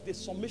guy was the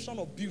summation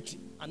of beauty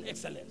and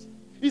excellence.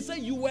 He said,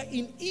 you were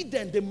in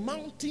Eden, the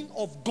mountain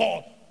of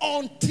God,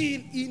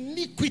 until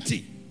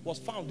iniquity was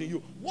found in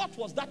you. What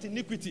was that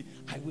iniquity?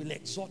 I will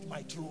exalt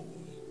my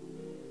throne.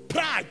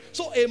 Pride.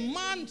 So a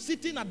man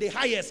sitting at the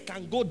highest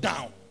can go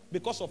down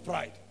because of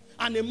pride.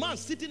 And a man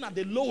sitting at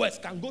the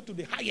lowest can go to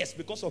the highest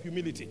because of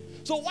humility.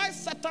 So while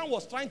Satan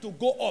was trying to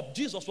go up,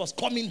 Jesus was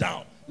coming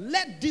down.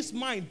 Let this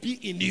mind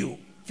be in you.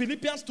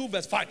 Philippians 2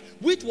 verse 5,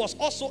 which was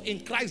also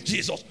in Christ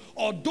Jesus.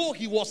 Although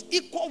he was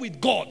equal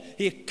with God,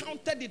 he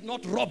counted it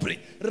not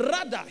robbery.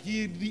 Rather,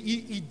 he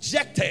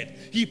ejected,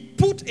 he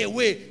put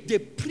away the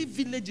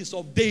privileges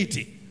of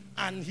deity.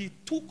 And he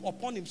took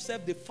upon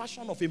himself the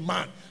fashion of a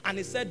man. And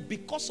he said,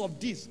 because of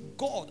this,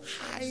 God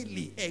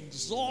highly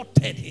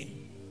exalted him.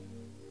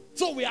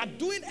 So we are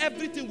doing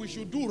everything we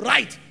should do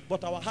right,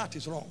 but our heart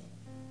is wrong.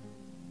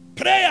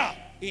 Prayer,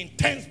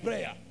 intense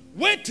prayer.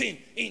 Waiting,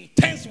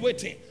 intense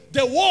waiting.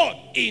 The word,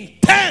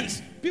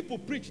 intense. People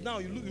preach now,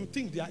 you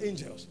think they are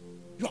angels.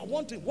 You are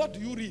wondering, what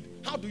do you read?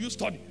 How do you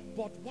study?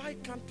 But why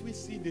can't we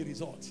see the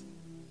results?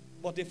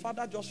 But the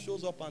father just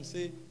shows up and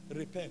say,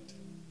 repent.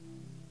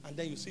 And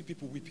then you see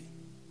people weeping.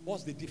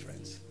 What's the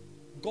difference?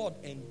 God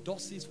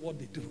endorses what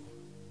they do.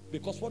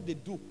 Because what they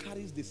do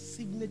carries the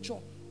signature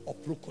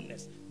of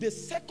brokenness. The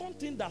second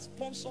thing that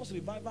sponsors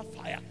revival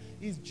fire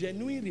is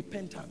genuine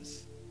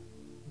repentance.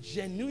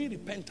 Genuine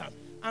repentance.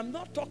 I'm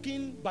not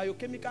talking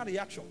biochemical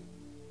reaction.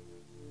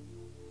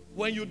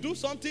 When you do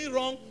something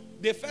wrong,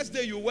 the first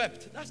day you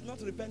wept, that's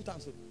not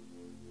repentance.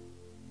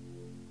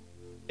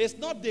 It's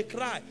not the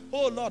cry,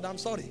 oh Lord, I'm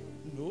sorry.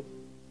 No.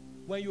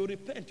 When you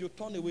repent, you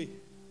turn away.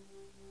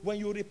 When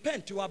you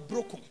repent, you are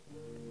broken.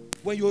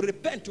 When you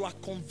repent, you are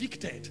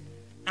convicted.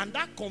 And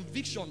that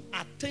conviction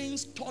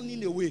attains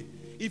turning away.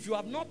 If you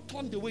have not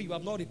turned away, you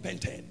have not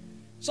repented.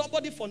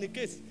 Somebody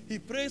fornicates, he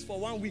prays for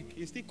 1 week,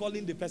 he's still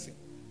calling the person.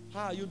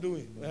 How are you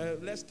doing?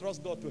 Let's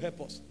trust God to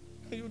help us.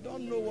 You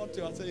don't know what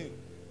you are saying.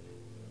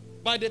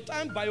 By the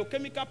time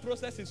biochemical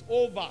process is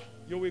over,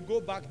 you will go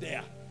back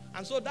there.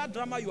 And so that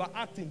drama you are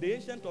acting, the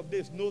Ancient of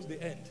Days knows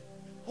the end.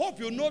 Hope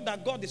you know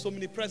that God is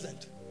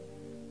omnipresent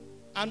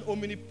and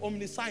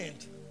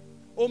omniscient.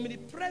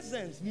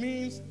 Omnipresence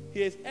means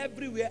he is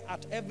everywhere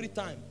at every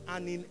time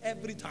and in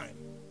every time.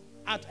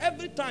 At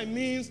every time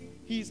means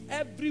he is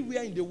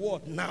everywhere in the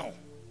world now.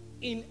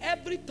 In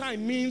every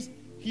time means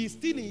he is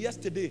still in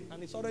yesterday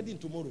and is already in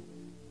tomorrow.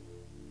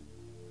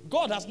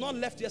 God has not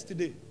left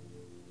yesterday.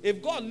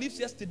 If God leaves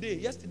yesterday,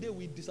 yesterday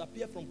will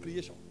disappear from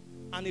creation.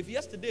 And if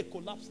yesterday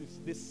collapses,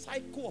 the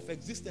cycle of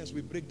existence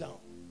will break down.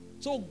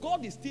 So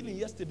God is still in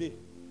yesterday.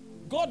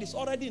 God is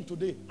already in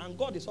today, and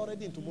God is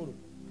already in tomorrow.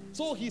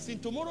 So he's in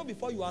tomorrow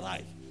before you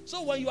arrive.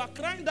 So when you are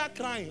crying that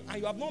crying, and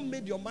you have not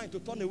made your mind to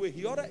turn away,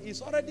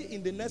 he's already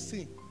in the next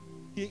scene.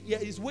 He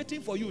is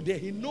waiting for you there.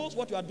 He knows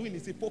what you are doing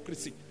is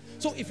hypocrisy.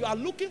 So if you are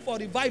looking for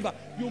revival,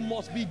 you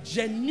must be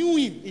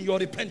genuine in your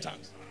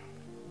repentance.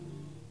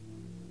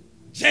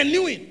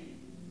 Genuine.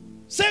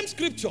 Same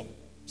scripture.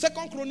 2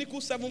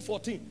 Chronicles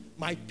 7:14.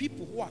 My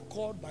people who are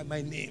called by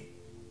my name,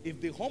 if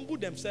they humble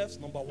themselves,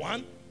 number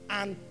one,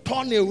 and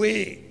turn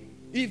away.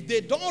 If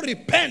they don't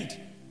repent,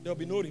 there will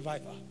be no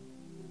revival.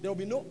 There will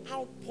be no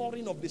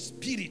outpouring of the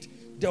Spirit.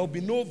 There will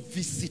be no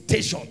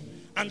visitation.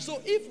 And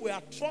so if we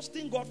are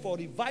trusting God for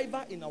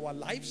revival in our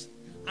lives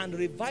and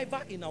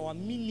revival in our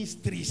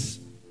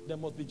ministries, there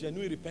must be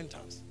genuine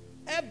repentance.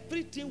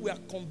 Everything we are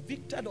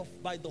convicted of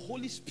by the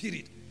Holy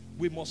Spirit,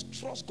 we must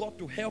trust God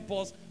to help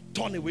us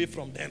turn away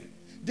from them.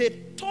 The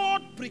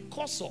third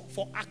precursor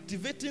for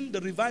activating the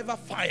revival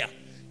fire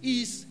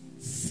is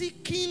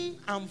seeking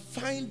and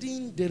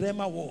finding the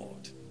Rhema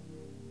word.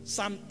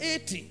 Psalm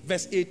 80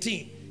 verse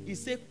 18, he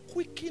said,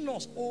 quicken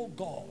us, O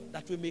God,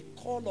 that we may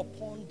call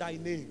upon thy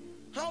name.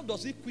 How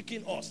does he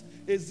quicken us?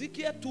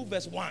 Ezekiel 2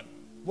 verse 1,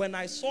 when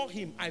I saw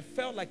him, I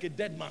felt like a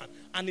dead man,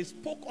 and he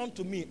spoke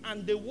unto me,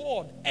 and the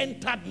word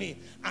entered me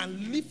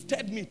and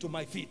lifted me to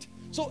my feet.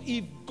 So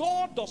if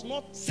God does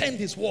not send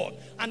his word,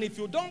 and if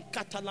you don't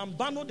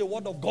catalambano the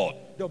word of God,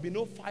 there will be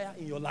no fire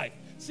in your life.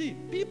 See,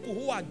 people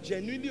who are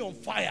genuinely on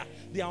fire,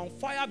 they are on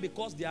fire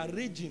because they are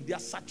raging, they are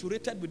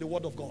saturated with the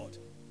word of God.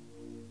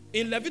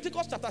 In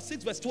Leviticus chapter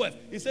 6 verse 12,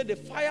 he said the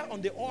fire on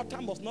the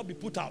altar must not be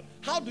put out.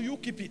 How do you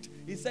keep it?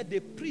 He said the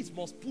priest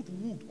must put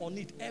wood on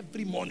it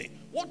every morning.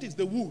 What is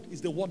the wood?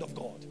 It's the word of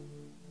God.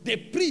 The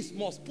priest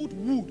must put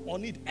wood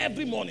on it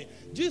every morning.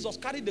 Jesus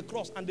carried the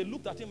cross and they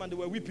looked at him and they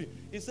were weeping.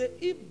 He said,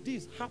 if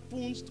this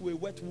happens to a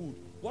wet wood,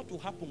 what will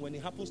happen when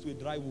it happens to a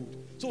dry wood?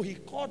 So he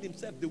called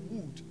himself the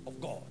wood of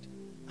God.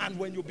 And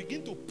when you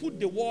begin to put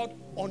the word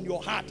on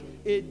your heart,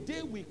 a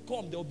day will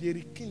come, there will be a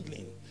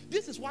rekindling.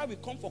 This is why we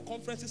come for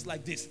conferences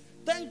like this.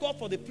 Thank God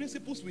for the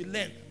principles we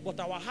learn, but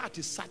our heart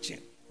is searching.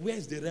 Where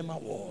is the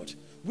Rhema word?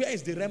 Where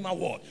is the Rhema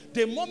word?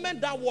 The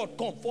moment that word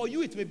comes, for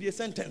you it may be a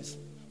sentence.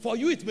 For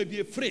you it may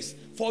be a phrase.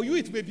 For you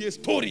it may be a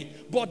story.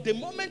 But the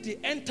moment it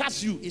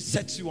enters you, it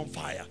sets you on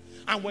fire.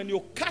 And when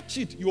you catch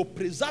it, you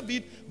preserve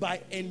it by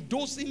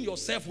endorsing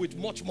yourself with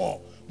much more.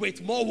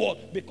 With more word.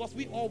 Because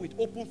we all with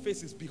open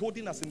faces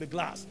beholding us in the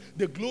glass.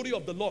 The glory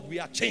of the Lord, we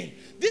are changed.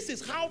 This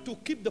is how to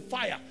keep the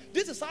fire.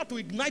 This is how to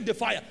ignite the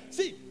fire.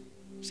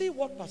 See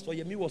what Pastor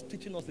Yemi was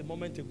teaching us a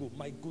moment ago.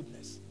 My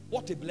goodness.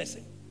 What a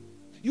blessing.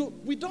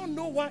 We don't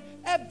know why.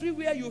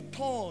 Everywhere you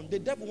turn, the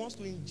devil wants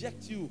to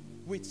inject you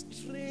with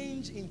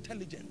strange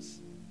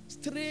intelligence,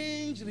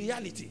 strange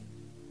reality.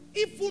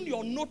 Even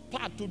your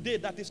notepad today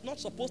that is not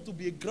supposed to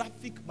be a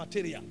graphic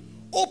material,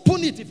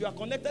 open it. If you are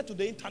connected to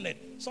the internet,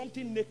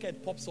 something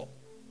naked pops up.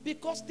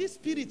 Because these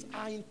spirits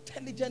are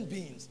intelligent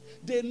beings.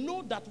 They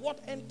know that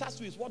what enters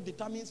you is what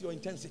determines your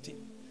intensity.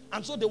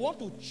 And so they want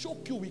to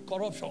choke you with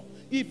corruption.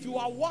 If you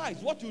are wise,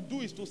 what you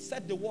do is to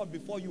set the word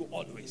before you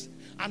always.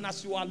 And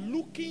as you are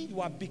looking,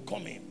 you are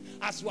becoming.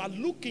 As you are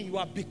looking, you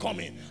are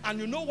becoming. And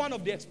you know one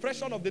of the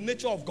expression of the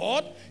nature of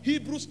God?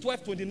 Hebrews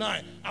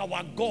 12:29.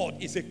 Our God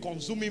is a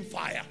consuming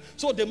fire.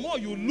 So the more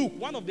you look,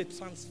 one of the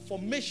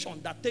transformation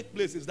that take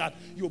place is that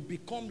you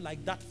become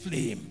like that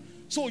flame.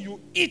 So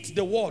you eat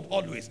the word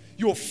always.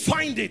 You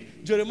find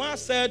it. Jeremiah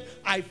said,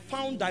 I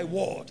found thy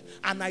word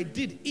and I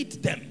did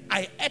eat them.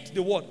 I ate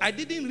the word. I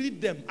didn't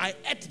read them. I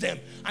ate them.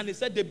 And he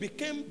said they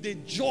became the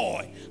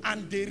joy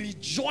and the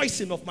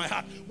rejoicing of my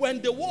heart.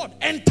 When the word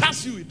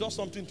enters you, it does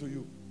something to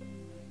you.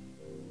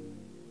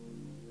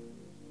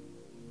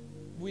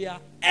 We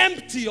are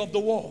empty of the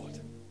word.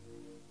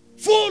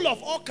 Full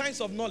of all kinds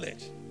of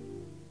knowledge.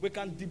 We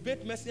can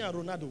debate Messi and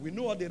Ronaldo. We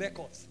know all the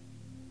records.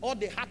 All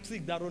the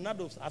hat-trick that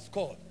Ronaldo has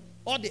scored.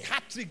 Or the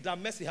hat-trick that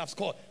Messi have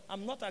scored.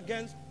 I'm not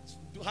against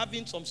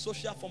having some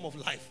social form of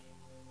life.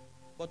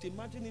 But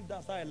imagine if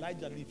that's how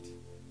Elijah lived.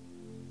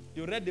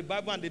 You read the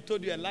Bible and they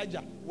told you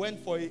Elijah went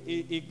for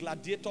a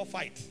gladiator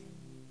fight.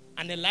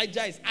 And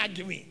Elijah is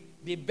arguing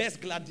the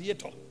best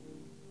gladiator.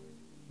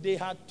 They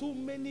had too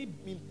many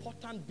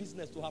important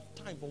business to have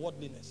time for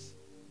worldliness.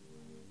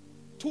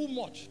 Too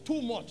much,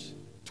 too much,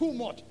 too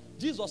much.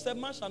 Jesus said,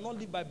 man shall not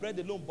live by bread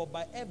alone, but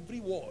by every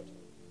word.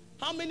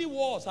 How many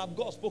words have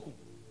God spoken?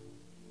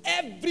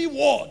 Every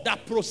word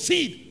that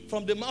proceeds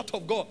from the mouth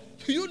of God.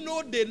 Do you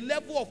know the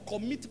level of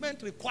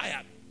commitment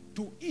required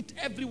to eat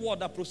every word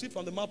that proceeds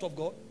from the mouth of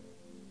God?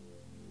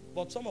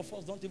 But some of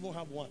us don't even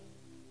have one.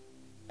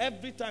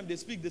 Every time they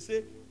speak, they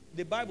say,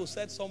 the Bible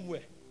said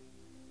somewhere.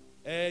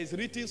 It's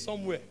written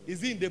somewhere.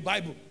 Is it in the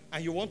Bible?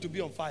 And you want to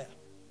be on fire.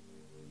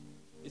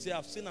 You say,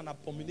 I've seen an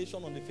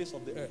abomination on the face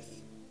of the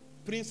earth.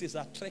 Princes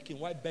are trekking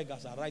while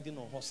beggars are riding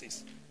on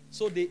horses.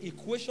 So the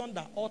equation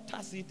that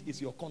alters it is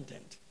your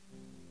content.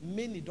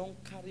 Many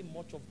don't carry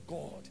much of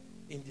God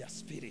in their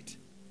spirit.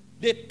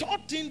 The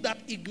third thing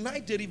that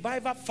ignites the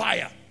revival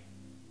fire.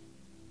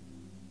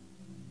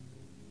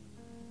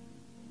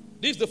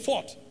 This is the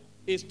fourth,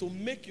 is to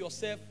make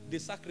yourself the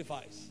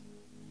sacrifice.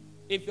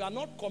 If you are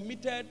not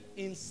committed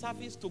in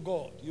service to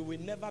God, you will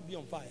never be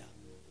on fire.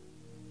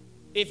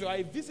 If you are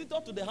a visitor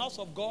to the house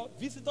of God,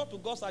 visitor to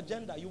God's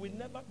agenda, you will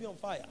never be on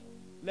fire.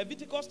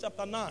 Leviticus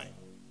chapter 9,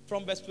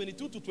 from verse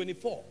 22 to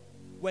 24.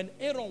 When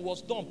Aaron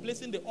was done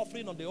placing the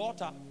offering on the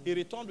altar, he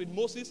returned with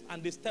Moses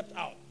and they stepped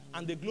out.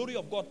 And the glory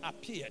of God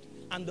appeared.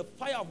 And the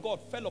fire of God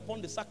fell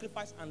upon the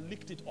sacrifice and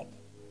licked it up.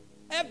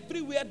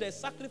 Everywhere there's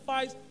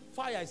sacrifice,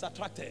 fire is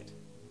attracted.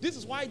 This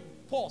is why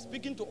Paul,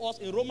 speaking to us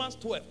in Romans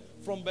 12,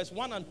 from verse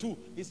 1 and 2,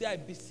 he said, I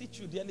beseech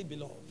you, dearly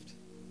beloved,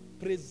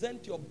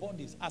 present your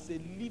bodies as a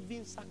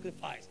living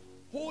sacrifice,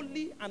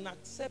 holy and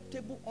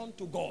acceptable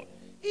unto God.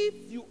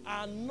 If you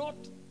are not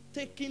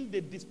taking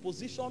the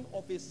disposition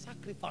of a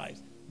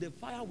sacrifice, the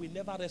fire will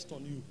never rest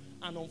on you.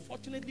 And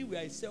unfortunately, we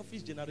are a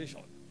selfish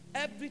generation.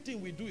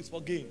 Everything we do is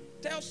for gain.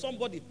 Tell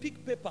somebody,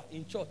 pick paper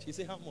in church. He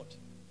say, how much?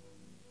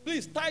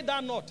 Please tie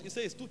that knot. He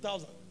says, it's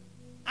 2,000.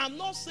 I'm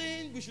not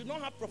saying we should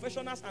not have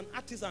professionals and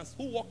artisans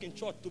who work in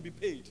church to be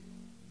paid.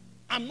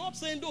 I'm not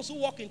saying those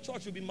who work in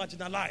church should be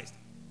marginalized.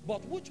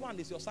 But which one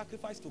is your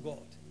sacrifice to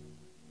God?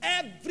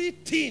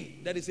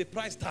 Everything, there is a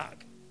price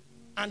tag.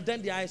 And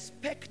then they are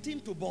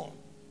expecting to burn.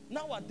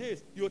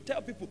 Nowadays, you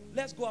tell people,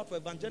 let's go out for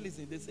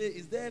evangelism. They say,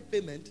 is there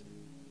payment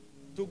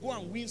to go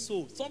and win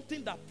souls?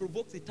 Something that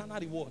provokes eternal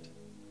reward.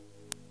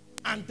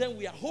 And then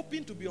we are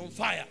hoping to be on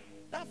fire.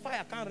 That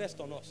fire can't rest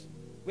on us.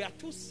 We are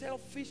too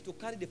selfish to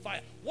carry the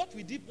fire. What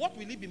will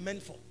it be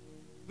meant for?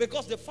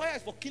 Because the fire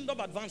is for kingdom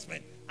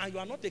advancement. And you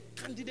are not a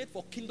candidate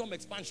for kingdom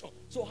expansion.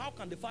 So how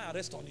can the fire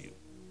rest on you?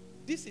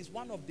 This is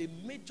one of the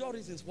major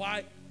reasons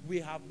why we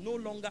have no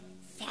longer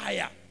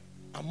fire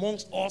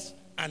amongst us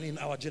and in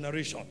our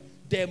generation.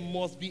 There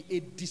must be a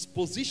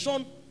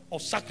disposition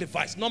of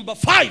sacrifice. Number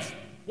 5,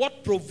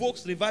 what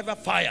provokes revival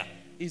fire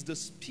is the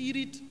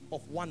spirit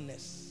of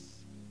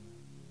oneness.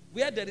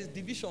 Where there is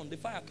division, the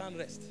fire can't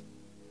rest.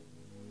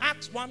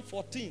 Acts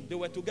 1:14, they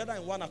were together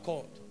in one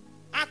accord.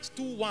 Acts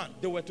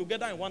 2:1, they were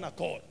together in one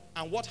accord.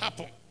 And what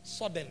happened?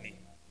 Suddenly,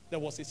 there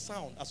was a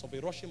sound as of a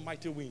rushing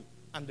mighty wind,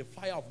 and the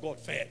fire of God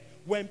fell.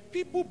 When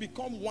people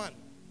become one,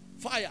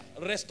 fire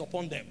rests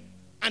upon them.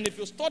 And if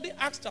you study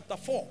Acts chapter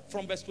 4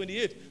 from verse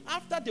 28,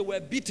 after they were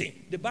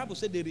beaten, the Bible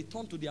said they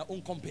returned to their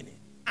own company.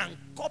 And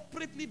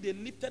corporately they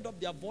lifted up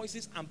their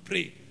voices and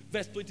prayed.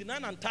 Verse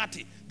 29 and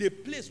 30, the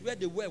place where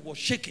they were was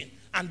shaking.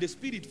 And the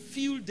Spirit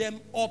filled them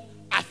up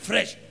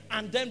afresh.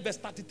 And then verse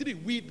 33,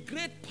 with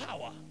great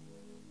power,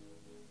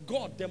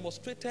 God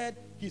demonstrated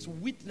his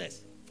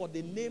witness for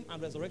the name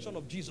and resurrection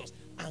of Jesus.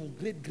 And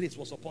great grace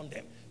was upon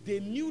them. They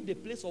knew the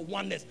place of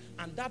oneness.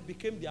 And that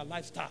became their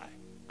lifestyle.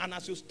 And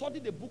as you study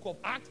the book of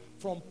Acts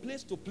from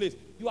place to place,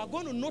 you are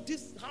going to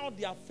notice how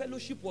their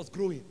fellowship was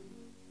growing.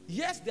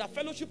 Yes, their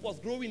fellowship was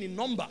growing in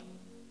number.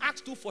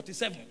 Acts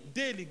 2:47,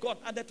 daily God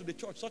added to the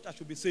church such as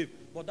should be saved.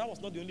 But that was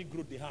not the only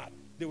growth they had.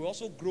 They were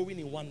also growing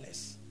in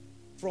oneness.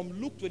 From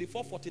Luke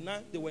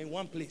 24:49, they were in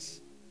one place.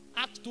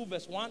 Acts 2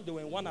 verse 1, they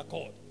were in one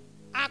accord.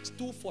 Acts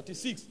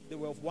 2:46, they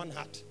were of one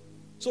heart.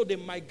 So they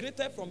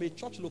migrated from a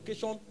church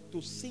location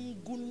to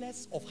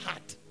singleness of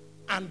heart.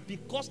 And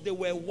because they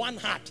were one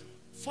heart,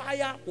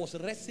 fire was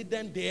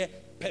resident there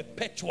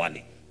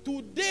perpetually.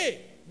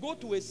 Today, go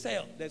to a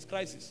cell, there's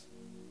crisis.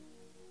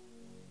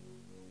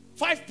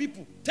 5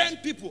 people, 10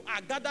 people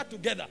are gathered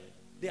together.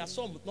 There are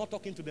some not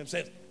talking to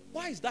themselves.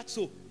 Why is that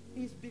so?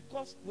 It's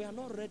because we are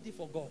not ready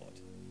for God.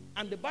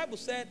 And the Bible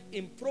said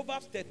in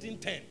Proverbs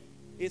 13:10,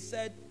 it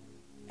said,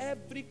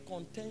 every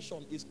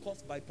contention is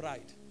caused by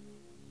pride.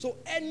 So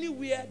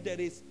anywhere there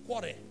is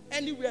quarrel,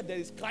 anywhere there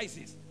is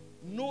crisis,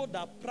 know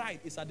that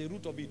pride is at the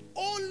root of it.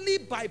 Only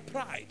by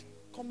pride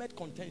cometh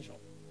contention.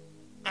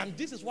 And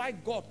this is why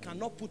God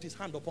cannot put his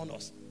hand upon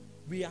us.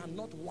 We are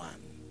not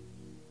one.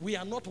 We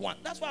are not one.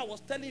 That's why I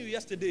was telling you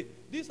yesterday,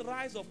 this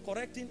rise of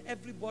correcting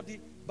everybody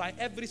by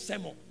every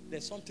sermon,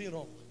 there's something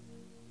wrong.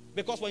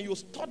 Because when you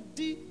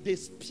study the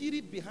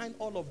spirit behind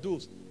all of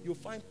those, you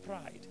find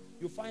pride,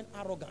 you find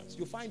arrogance,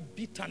 you find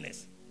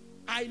bitterness.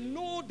 I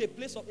know the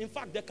place of, in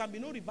fact, there can be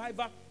no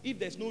revival if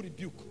there's no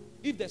rebuke,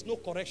 if there's no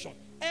correction.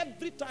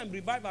 Every time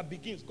revival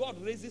begins,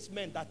 God raises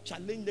men that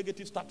challenge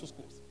negative status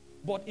quo.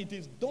 But it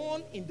is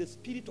done in the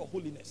spirit of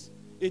holiness.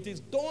 It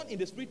is done in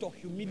the spirit of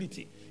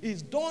humility. It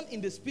is done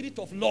in the spirit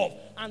of love.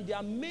 And there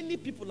are many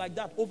people like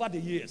that over the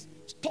years.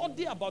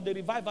 Study about the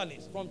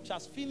revivalists, from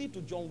Charles Finney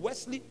to John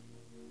Wesley.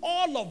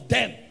 All of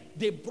them,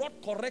 they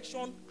brought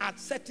correction at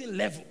certain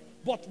level.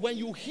 But when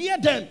you hear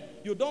them,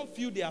 you don't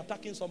feel they are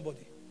attacking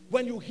somebody.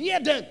 When you hear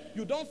them,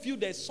 you don't feel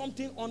there's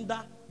something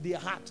under their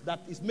heart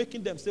that is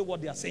making them say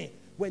what they are saying.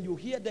 When you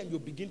hear them, you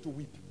begin to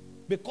weep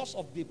because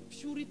of the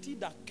purity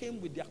that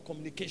came with their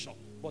communication.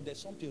 But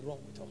there's something wrong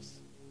with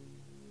us.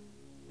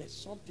 There's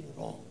something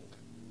wrong.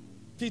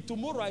 Till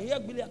tomorrow, I hear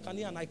Billy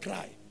Akani and I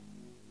cry.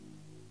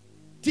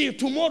 Till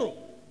tomorrow.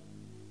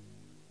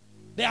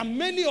 There are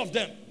many of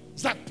them.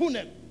 Zach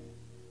Punem,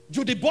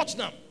 Judy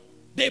Botnam.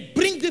 They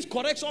bring these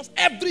corrections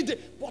every day.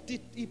 But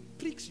it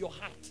pricks your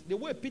heart. The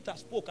way Peter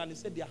spoke and he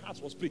said their hearts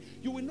was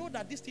pricked. You will know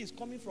that this thing is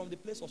coming from the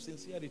place of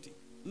sincerity,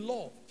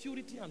 love,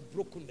 purity, and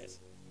brokenness.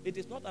 It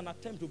is not an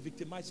attempt to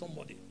victimize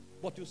somebody.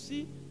 But you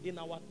see, in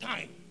our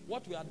time,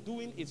 what we are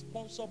doing is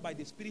sponsored by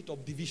the spirit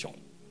of division.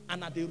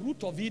 And at the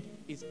root of it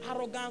is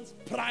arrogance,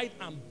 pride,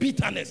 and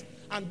bitterness.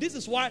 And this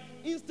is why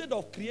instead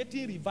of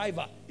creating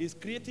revival, it's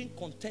creating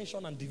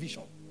contention and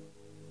division.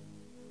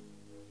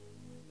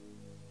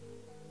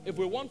 If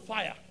we want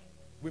fire,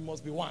 we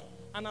must be one.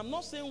 And I'm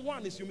not saying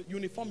one is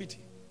uniformity.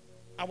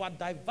 Our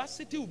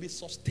diversity will be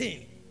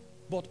sustained.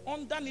 But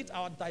underneath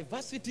our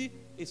diversity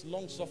is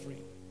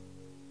long-suffering,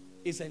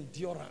 is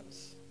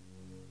endurance,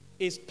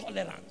 is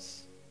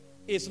tolerance,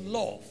 is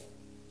love.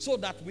 So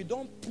that we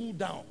don't pull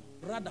down,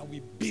 rather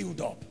we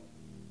build up.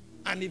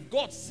 And if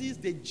God sees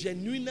the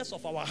genuineness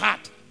of our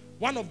heart,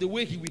 one of the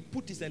ways he will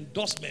put his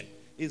endorsement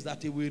is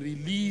that he will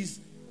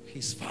release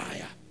his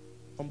fire.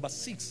 Number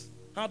 6.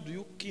 How do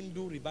you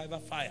kindle revival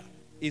fire?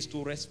 Is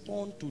to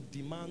respond to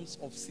demands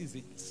of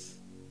seasons.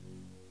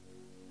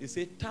 He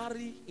said,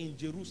 tarry in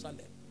Jerusalem.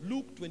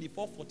 Luke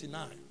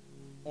 24:49.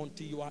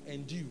 Until you are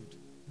endued.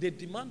 The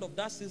demand of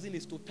that season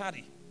is to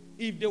tarry.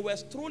 If they were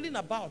strolling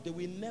about, they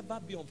will never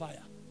be on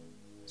fire.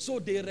 So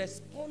they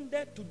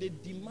responded to the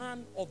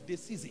demand of the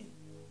season.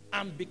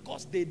 And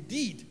because they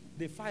did,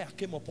 the fire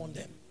came upon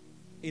them.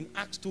 In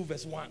Acts 2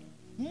 verse 1.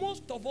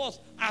 Most of us,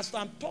 as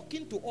I'm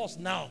talking to us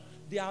now,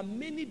 there are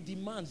many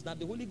demands that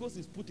the Holy Ghost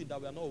is putting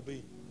that we are not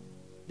obeying.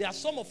 There are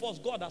some of us,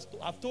 God has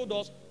told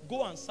us,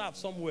 go and serve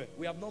somewhere.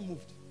 We have not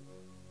moved.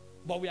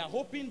 But we are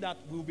hoping that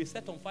we will be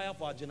set on fire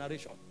for our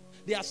generation.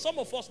 There are some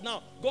of us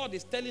now, God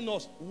is telling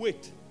us,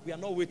 wait. We are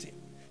not waiting.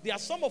 There are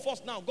some of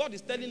us now, God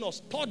is telling us,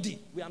 study.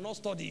 We are not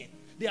studying.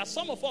 There are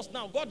some of us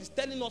now, God is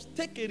telling us,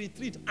 take a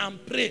retreat and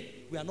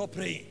pray. We are not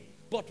praying.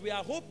 But we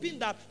are hoping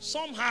that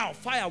somehow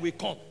fire will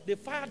come. The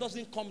fire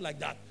doesn't come like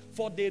that.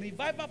 For the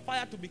revival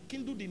fire to be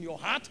kindled in your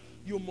heart,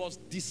 you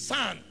must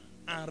discern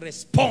and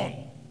respond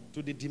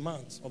to the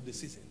demands of the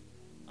season.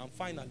 And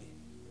finally,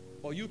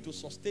 for you to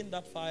sustain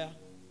that fire,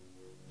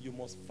 you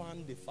must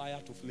fan the fire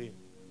to flame.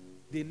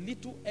 The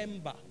little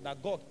ember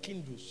that God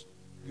kindles,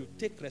 you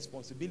take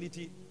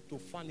responsibility to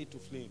fan it to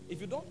flame. If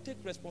you don't take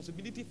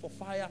responsibility for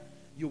fire,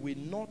 you will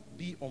not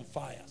be on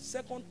fire.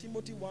 2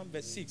 Timothy 1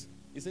 verse 6,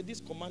 he said,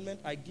 this commandment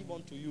I give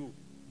unto you,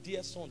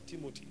 dear son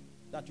Timothy,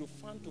 that you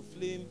fan to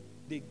flame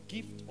the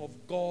gift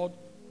of God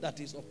that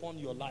is upon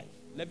your life.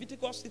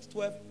 Leviticus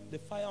 6:12, the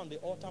fire on the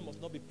altar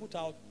must not be put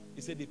out.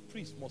 He said the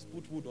priest must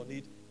put wood on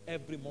it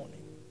every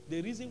morning.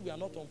 The reason we are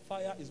not on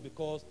fire is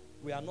because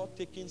we are not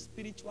taking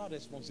spiritual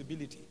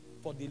responsibility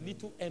for the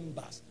little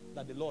embers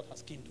that the Lord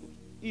has kindled.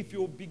 If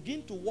you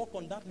begin to work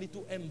on that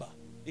little ember,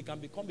 it can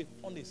become a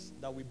furnace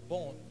that will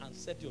burn and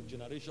set your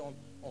generation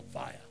on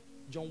fire.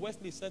 John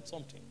Wesley said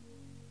something.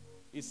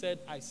 He said,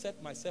 I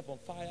set myself on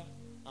fire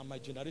and my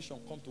generation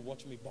come to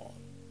watch me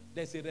burn.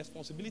 There's a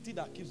responsibility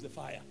that keeps the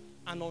fire.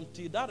 And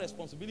until that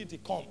responsibility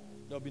comes,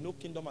 there will be no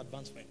kingdom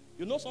advancement.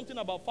 You know something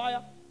about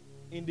fire?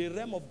 In the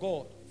realm of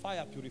God,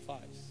 fire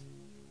purifies.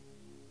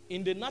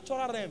 In the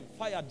natural realm,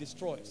 fire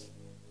destroys.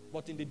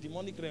 But in the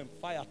demonic realm,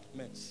 fire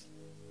torments.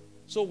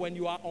 So when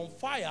you are on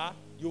fire,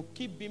 you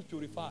keep being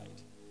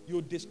purified.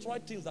 You destroy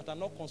things that are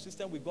not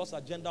consistent with God's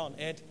agenda on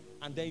earth,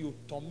 and then you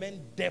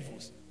torment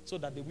devils so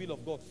that the will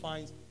of God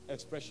finds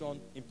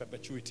expression in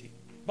perpetuity.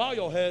 Bow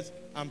your heads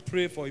and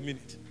pray for a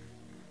minute.